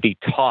need to be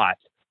taught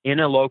in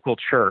a local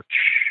church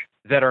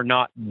that are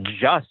not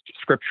just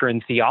scripture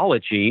and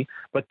theology,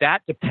 but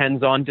that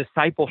depends on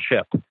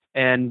discipleship.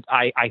 And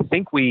I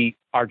think we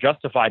are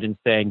justified in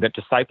saying that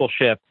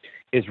discipleship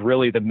is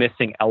really the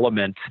missing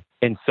element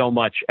in so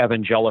much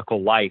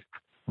evangelical life.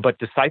 But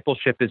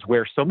discipleship is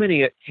where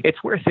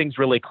it's where things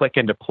really click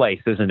into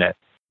place, isn't it?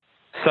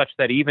 Such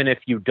that even if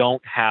you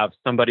don't have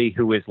somebody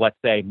who is, let's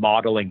say,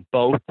 modeling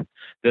both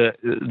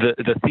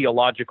the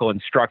theological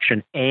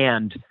instruction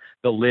and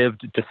the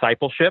lived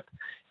discipleship,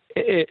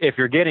 if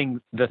you're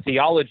getting the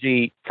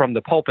theology from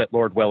the pulpit,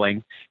 Lord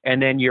willing,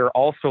 and then you're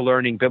also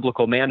learning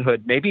biblical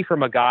manhood, maybe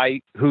from a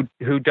guy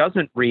who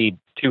doesn't read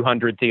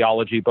 200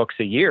 theology books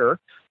a year,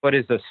 but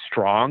is a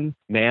strong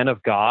man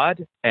of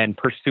God and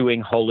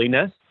pursuing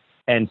holiness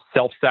and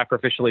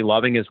self-sacrificially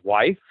loving his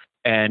wife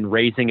and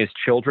raising his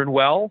children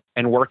well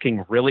and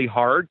working really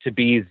hard to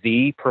be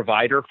the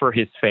provider for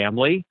his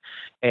family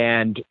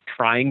and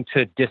trying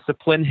to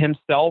discipline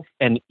himself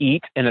and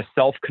eat in a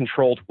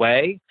self-controlled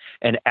way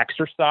and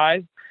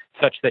exercise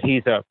such that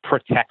he's a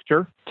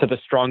protector to the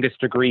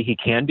strongest degree he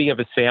can be of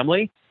his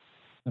family,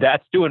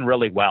 that's doing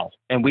really well.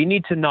 And we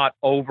need to not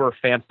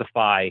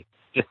over-fancify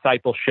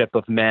discipleship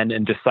of men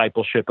and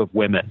discipleship of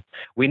women.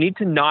 We need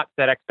to not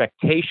set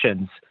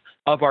expectations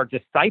of our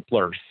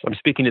disciplers, I'm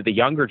speaking to the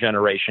younger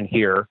generation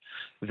here,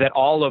 that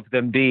all of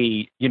them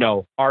be,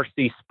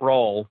 R.C.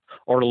 Sproul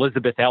or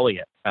Elizabeth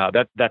Elliot.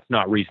 That's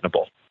not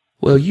reasonable.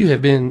 Well, you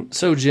have been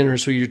so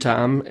generous with your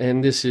time,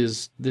 and this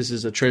is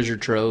a treasure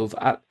trove.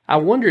 I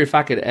wonder if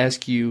I could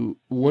ask you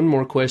one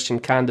more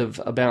question kind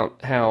of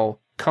about how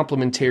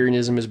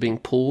complementarianism is being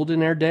pulled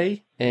in our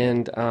day.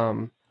 And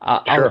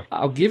Sure.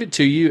 I'll give it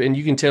to you, and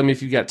you can tell me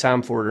if you've got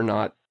time for it or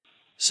not.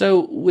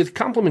 So with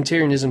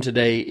complementarianism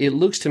today, it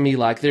looks to me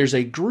like there's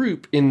a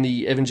group in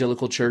the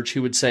evangelical church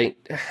who would say,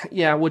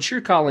 yeah, what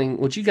you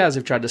guys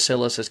have tried to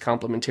sell us as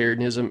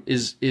complementarianism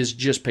is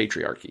just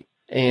patriarchy.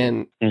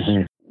 And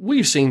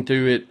we've seen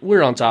through it.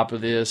 We're on top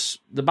of this.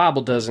 The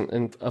Bible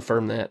doesn't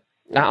affirm that.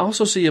 I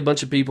also see a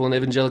bunch of people in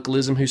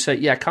evangelicalism who say,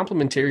 yeah,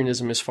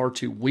 complementarianism is far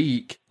too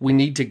weak. We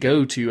need to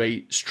go to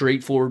a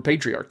straightforward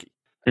patriarchy.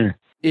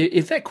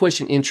 If that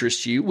question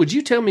interests you, would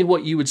you tell me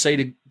what you would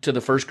say to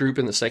the first group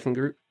and the second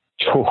group?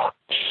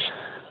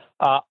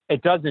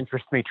 It does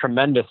interest me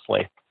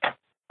tremendously.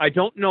 I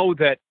don't know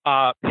that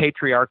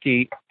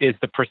patriarchy is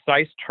the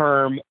precise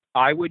term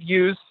I would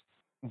use,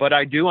 but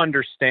I do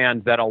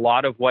understand that a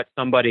lot of what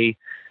somebody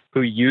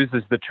who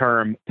uses the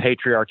term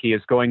patriarchy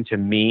is going to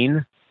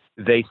mean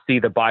they see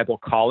the Bible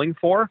calling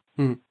for.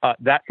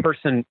 That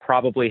person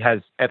probably has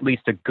at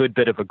least a good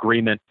bit of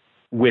agreement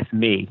with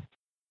me.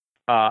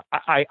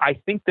 I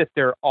think that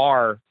there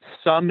are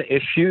some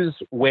issues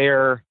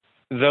where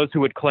those who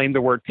would claim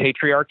the word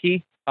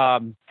patriarchy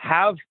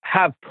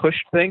have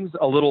pushed things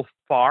a little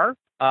far,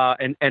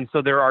 and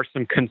so there are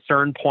some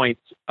concern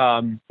points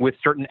with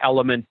certain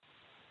elements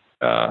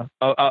of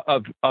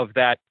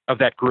that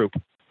group.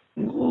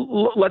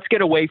 Let's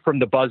get away from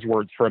the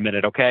buzzwords for a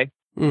minute, okay?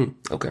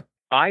 Okay.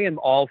 I am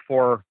all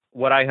for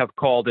what I have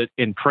called it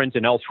in print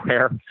and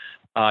elsewhere.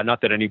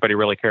 Not that anybody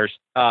really cares.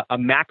 A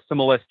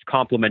maximalist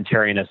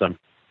complementarianism.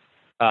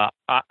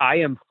 I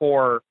am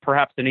for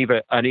perhaps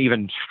an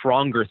even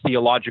stronger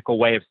theological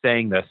way of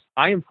saying this.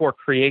 I am for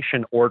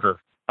creation order.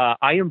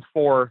 I am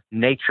for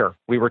nature.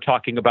 We were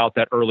talking about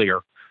that earlier.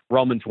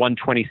 Romans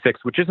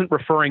 1:26, which isn't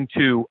referring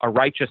to a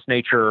righteous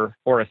nature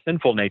or a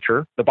sinful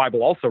nature. The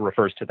Bible also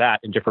refers to that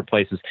in different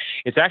places.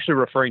 It's actually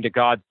referring to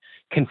God's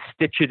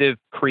constitutive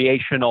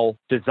creational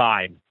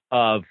design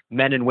of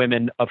men and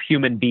women, of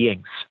human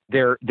beings.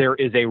 There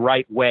is a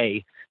right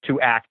way to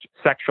act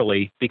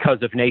sexually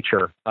because of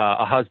nature,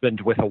 a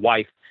husband with a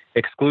wife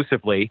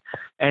exclusively.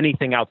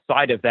 Anything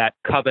outside of that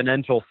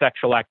covenantal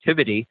sexual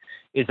activity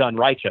is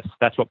unrighteous.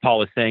 That's what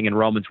Paul is saying in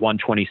Romans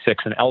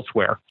 1:26 and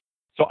elsewhere.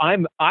 So I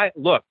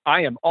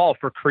am all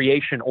for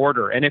creation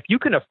order. And if you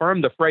can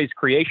affirm the phrase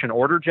creation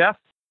order, Jeff,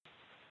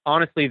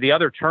 honestly, the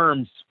other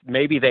terms,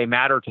 maybe they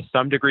matter to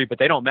some degree, but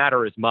they don't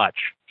matter as much.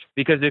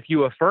 Because if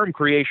you affirm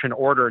creation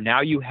order, now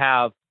you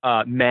have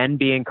men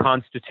being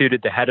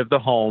constituted the head of the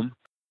home,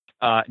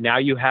 Now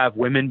you have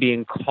women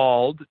being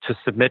called to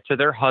submit to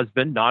their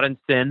husband, not in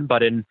sin,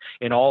 but in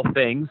all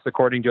things,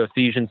 according to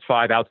Ephesians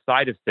 5,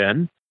 outside of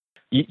sin.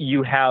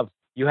 You have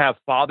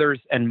fathers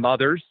and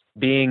mothers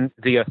being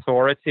the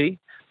authority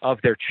of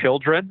their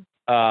children.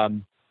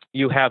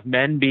 You have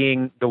men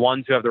being the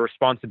ones who have the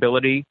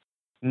responsibility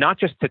not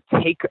just to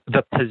take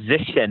the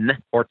position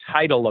or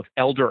title of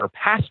elder or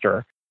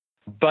pastor,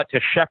 but to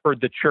shepherd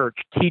the church,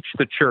 teach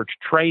the church,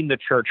 train the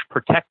church,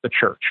 protect the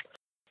church.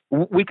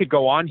 We could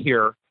go on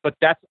here, but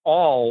that's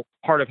all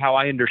part of how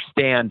I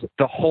understand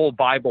the whole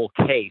Bible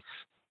case,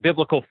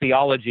 biblical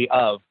theology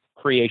of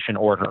creation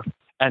order.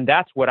 And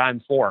that's what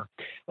I'm for.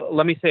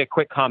 Let me say a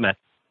quick comment.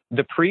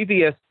 The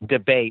previous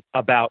debate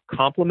about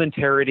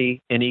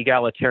complementarity and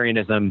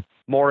egalitarianism,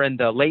 more in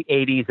the late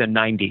 80s and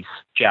 90s,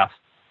 Jeff,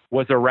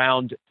 was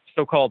around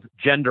so-called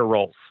gender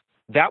roles.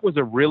 That was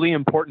a really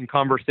important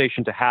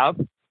conversation to have.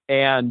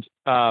 And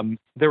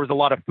there was a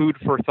lot of food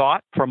for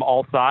thought from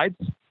all sides.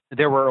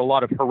 There were a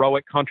lot of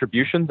heroic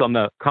contributions on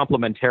the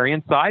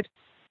complementarian side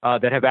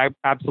that have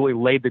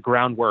absolutely laid the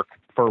groundwork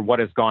for what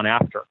has gone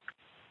after.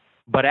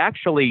 But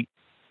actually,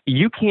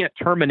 you can't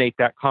terminate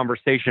that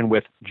conversation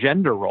with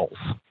gender roles.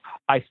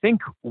 I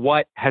think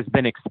what has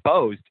been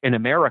exposed in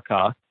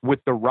America with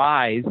the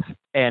rise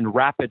and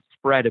rapid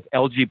spread of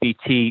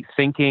LGBT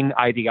thinking,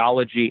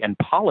 ideology, and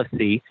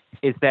policy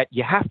is that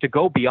you have to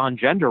go beyond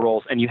gender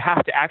roles and you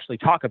have to actually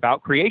talk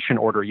about creation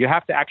order. You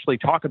have to actually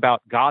talk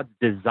about God's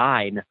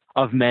design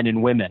of men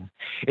and women.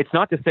 It's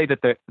not to say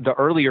that the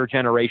earlier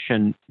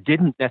generation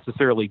didn't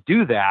necessarily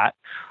do that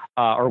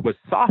or was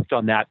soft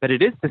on that, but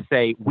it is to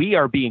say we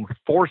are being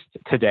forced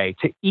today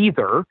to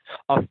either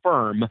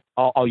affirm,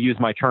 I'll use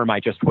my term I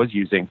just was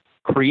using,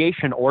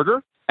 creation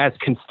order as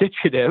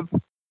constitutive,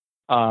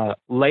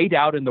 laid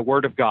out in the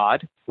Word of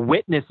God,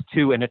 witnessed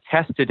to and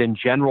attested in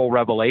general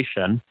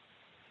revelation,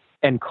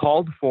 and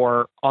called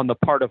for on the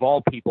part of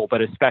all people,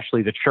 but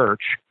especially the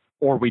church,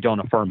 or we don't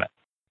affirm it.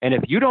 And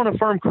if you don't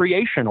affirm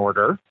creation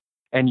order,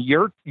 and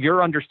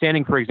your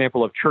understanding, for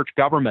example, of church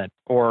government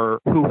or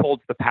who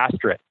holds the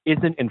pastorate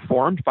isn't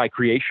informed by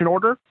creation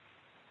order,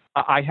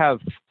 I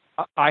have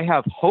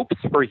hopes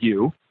for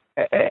you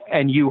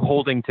and you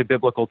holding to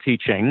biblical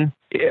teaching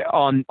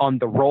on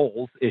the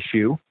roles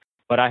issue,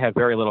 but I have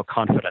very little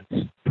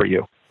confidence for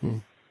you.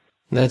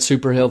 That's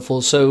super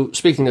helpful. So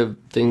speaking of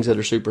things that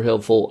are super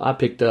helpful, I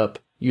picked up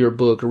your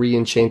book,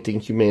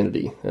 Re-Enchanting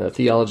Humanity,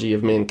 Theology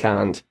of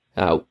Mankind,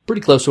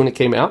 pretty close to when it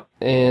came out.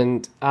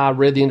 And I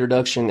read the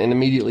introduction and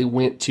immediately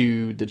went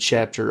to the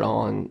chapter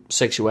on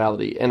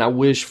sexuality. And I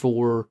wish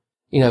for,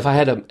 if I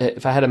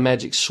had a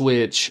magic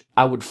switch,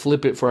 I would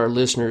flip it for our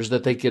listeners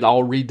that they could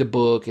all read the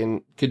book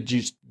and could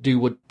just do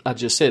what I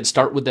just said,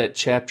 start with that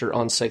chapter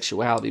on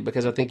sexuality,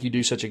 because I think you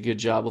do such a good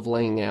job of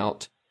laying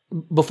out,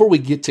 before we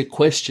get to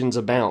questions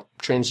about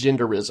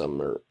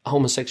transgenderism or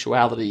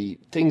homosexuality,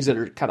 things that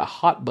are kind of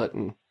hot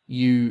button,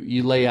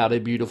 you lay out a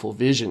beautiful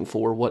vision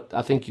for what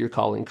I think you're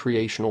calling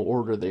creational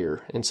order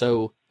there. And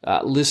so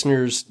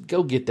listeners,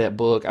 go get that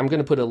book. I'm going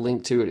to put a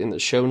link to it in the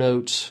show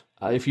notes.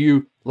 If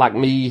you, like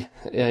me,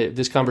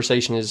 this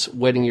conversation is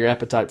whetting your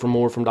appetite for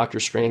more from Dr.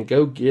 Strand,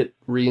 go get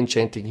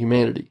Re-Enchanting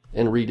Humanity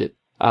and read it.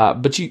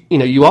 But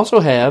you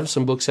also have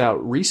some books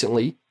out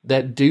recently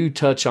that do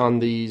touch on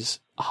these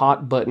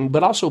hot button,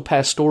 but also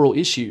pastoral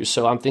issues.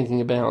 So I'm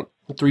thinking about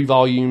 3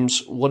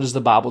 volumes. What does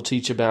the Bible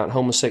teach about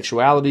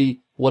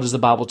homosexuality? What does the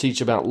Bible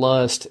teach about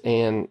lust?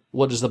 And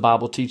what does the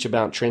Bible teach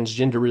about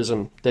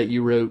transgenderism that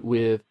you wrote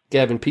with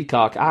Gavin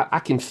Peacock? I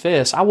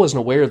confess I wasn't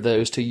aware of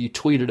those till you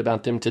tweeted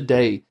about them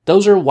today.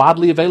 Those are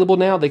widely available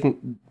now. You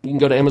can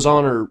go to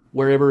Amazon or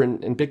wherever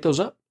and pick those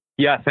up.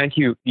 Yeah, thank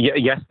you.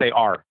 Yes, they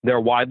are. They're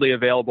widely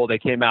available. They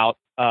came out.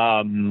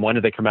 When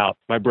did they come out?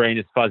 My brain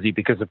is fuzzy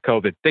because of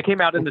COVID. They came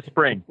out in the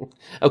spring.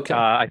 Okay.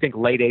 I think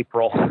late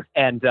April.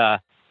 And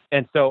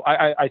so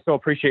I so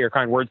appreciate your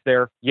kind words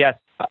there. Yes,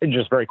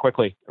 just very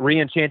quickly,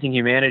 Re-Enchanting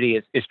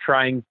Humanity is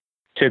trying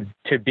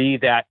to be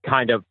that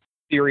kind of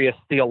serious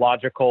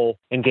theological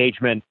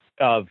engagement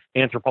of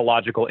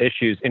anthropological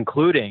issues,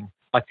 including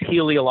a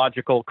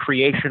teleological,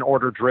 creation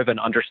order-driven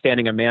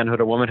understanding of manhood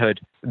or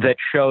womanhood that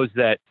shows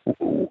that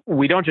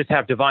we don't just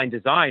have divine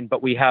design,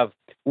 but we have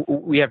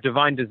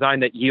divine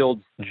design that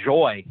yields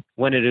joy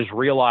when it is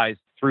realized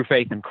through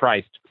faith in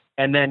Christ.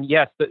 And then,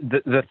 yes,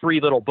 the 3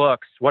 little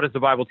books, What Does the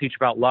Bible Teach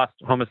About Lust,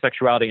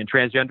 Homosexuality, and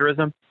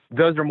Transgenderism?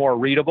 Those are more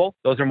readable.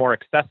 Those are more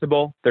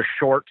accessible. They're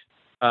short.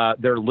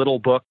 They're little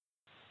books.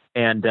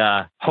 And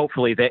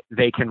hopefully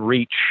they can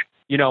reach,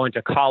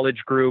 into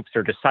college groups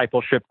or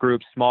discipleship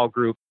groups, small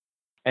groups.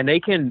 And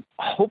they can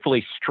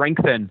hopefully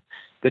strengthen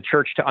the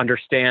church to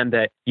understand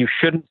that you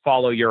shouldn't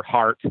follow your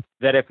heart,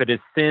 that if it is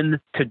sin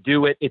to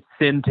do it, it's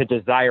sin to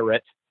desire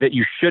it, that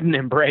you shouldn't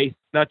embrace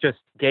not just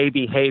gay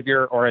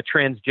behavior or a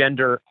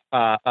transgender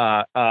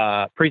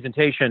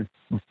presentation,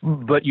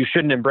 but you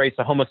shouldn't embrace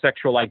a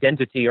homosexual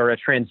identity or a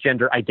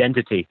transgender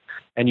identity.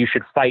 And you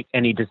should fight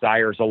any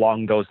desires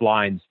along those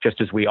lines,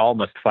 just as we all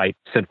must fight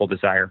sinful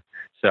desire.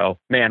 So,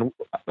 man,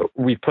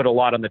 we've put a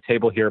lot on the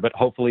table here, but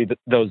hopefully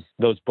those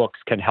books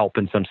can help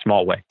in some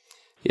small way.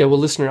 Yeah, well,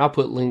 listener, I'll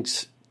put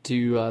links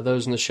to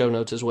those in the show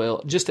notes as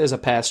well. Just as a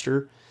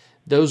pastor,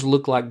 those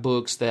look like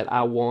books that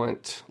I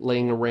want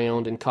laying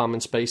around in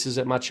common spaces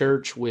at my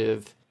church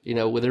with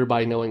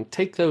everybody knowing,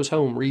 take those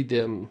home, read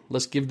them.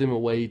 Let's give them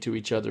away to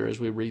each other as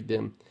we read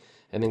them,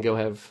 and then go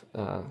have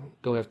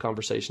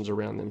conversations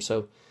around them.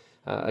 So,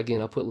 again,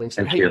 I'll put links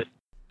there. Hey,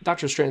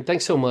 Dr. Strachan,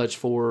 thanks so much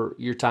for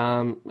your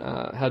time,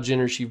 how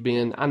generous you've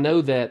been. I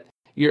know that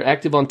you're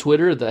active on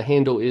Twitter. The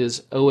handle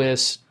is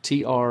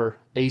OSTRACHAN.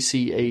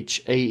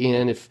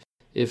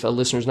 If a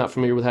listener's not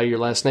familiar with how your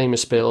last name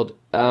is spelled,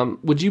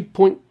 would you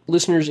point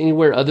listeners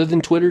anywhere other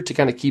than Twitter to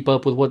kind of keep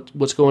up with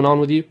what's going on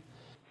with you?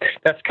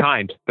 That's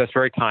kind. That's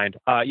very kind.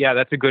 Yeah,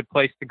 that's a good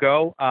place to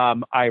go.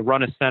 I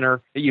run a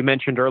center that you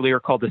mentioned earlier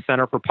called the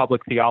Center for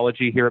Public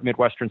Theology here at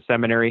Midwestern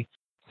Seminary.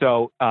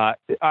 So I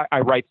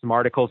write some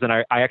articles, and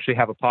I actually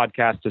have a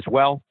podcast as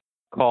well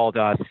called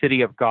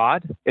City of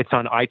God. It's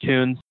on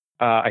iTunes.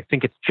 I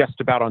think it's just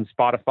about on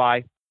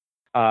Spotify.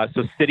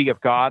 So City of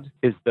God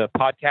is the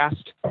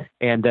podcast.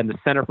 And then the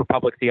Center for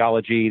Public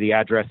Theology, the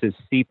address is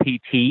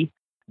cpt.mbts.edu.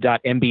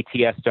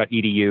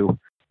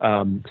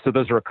 So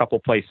those are a couple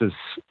places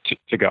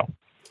to go.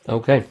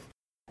 Okay.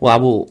 Well, I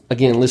will,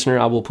 again, listener,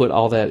 I will put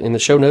all that in the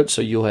show notes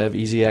so you'll have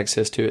easy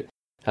access to it.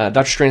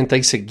 Dr. Strachan,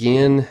 thanks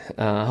again.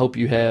 I hope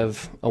you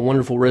have a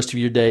wonderful rest of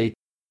your day.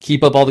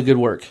 Keep up all the good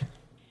work.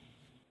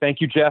 Thank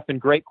you, Jeff, and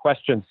great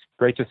questions.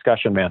 Great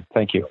discussion, man.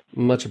 Thank you.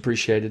 Much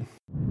appreciated.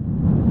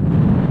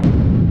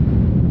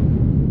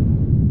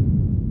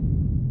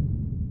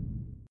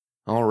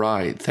 All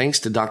right. Thanks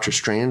to Dr.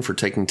 Strachan for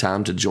taking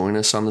time to join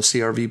us on the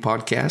CRV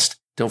podcast.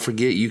 Don't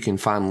forget you can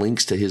find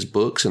links to his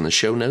books in the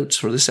show notes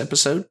for this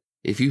episode.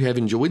 If you have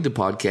enjoyed the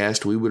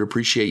podcast, we would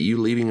appreciate you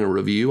leaving a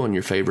review on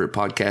your favorite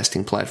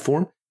podcasting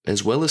platform,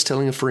 as well as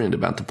telling a friend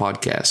about the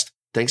podcast.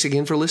 Thanks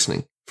again for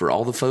listening. For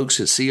all the folks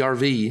at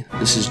CRV,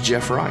 this is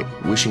Jeff Wright,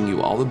 wishing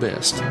you all the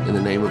best in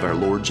the name of our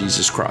Lord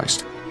Jesus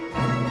Christ.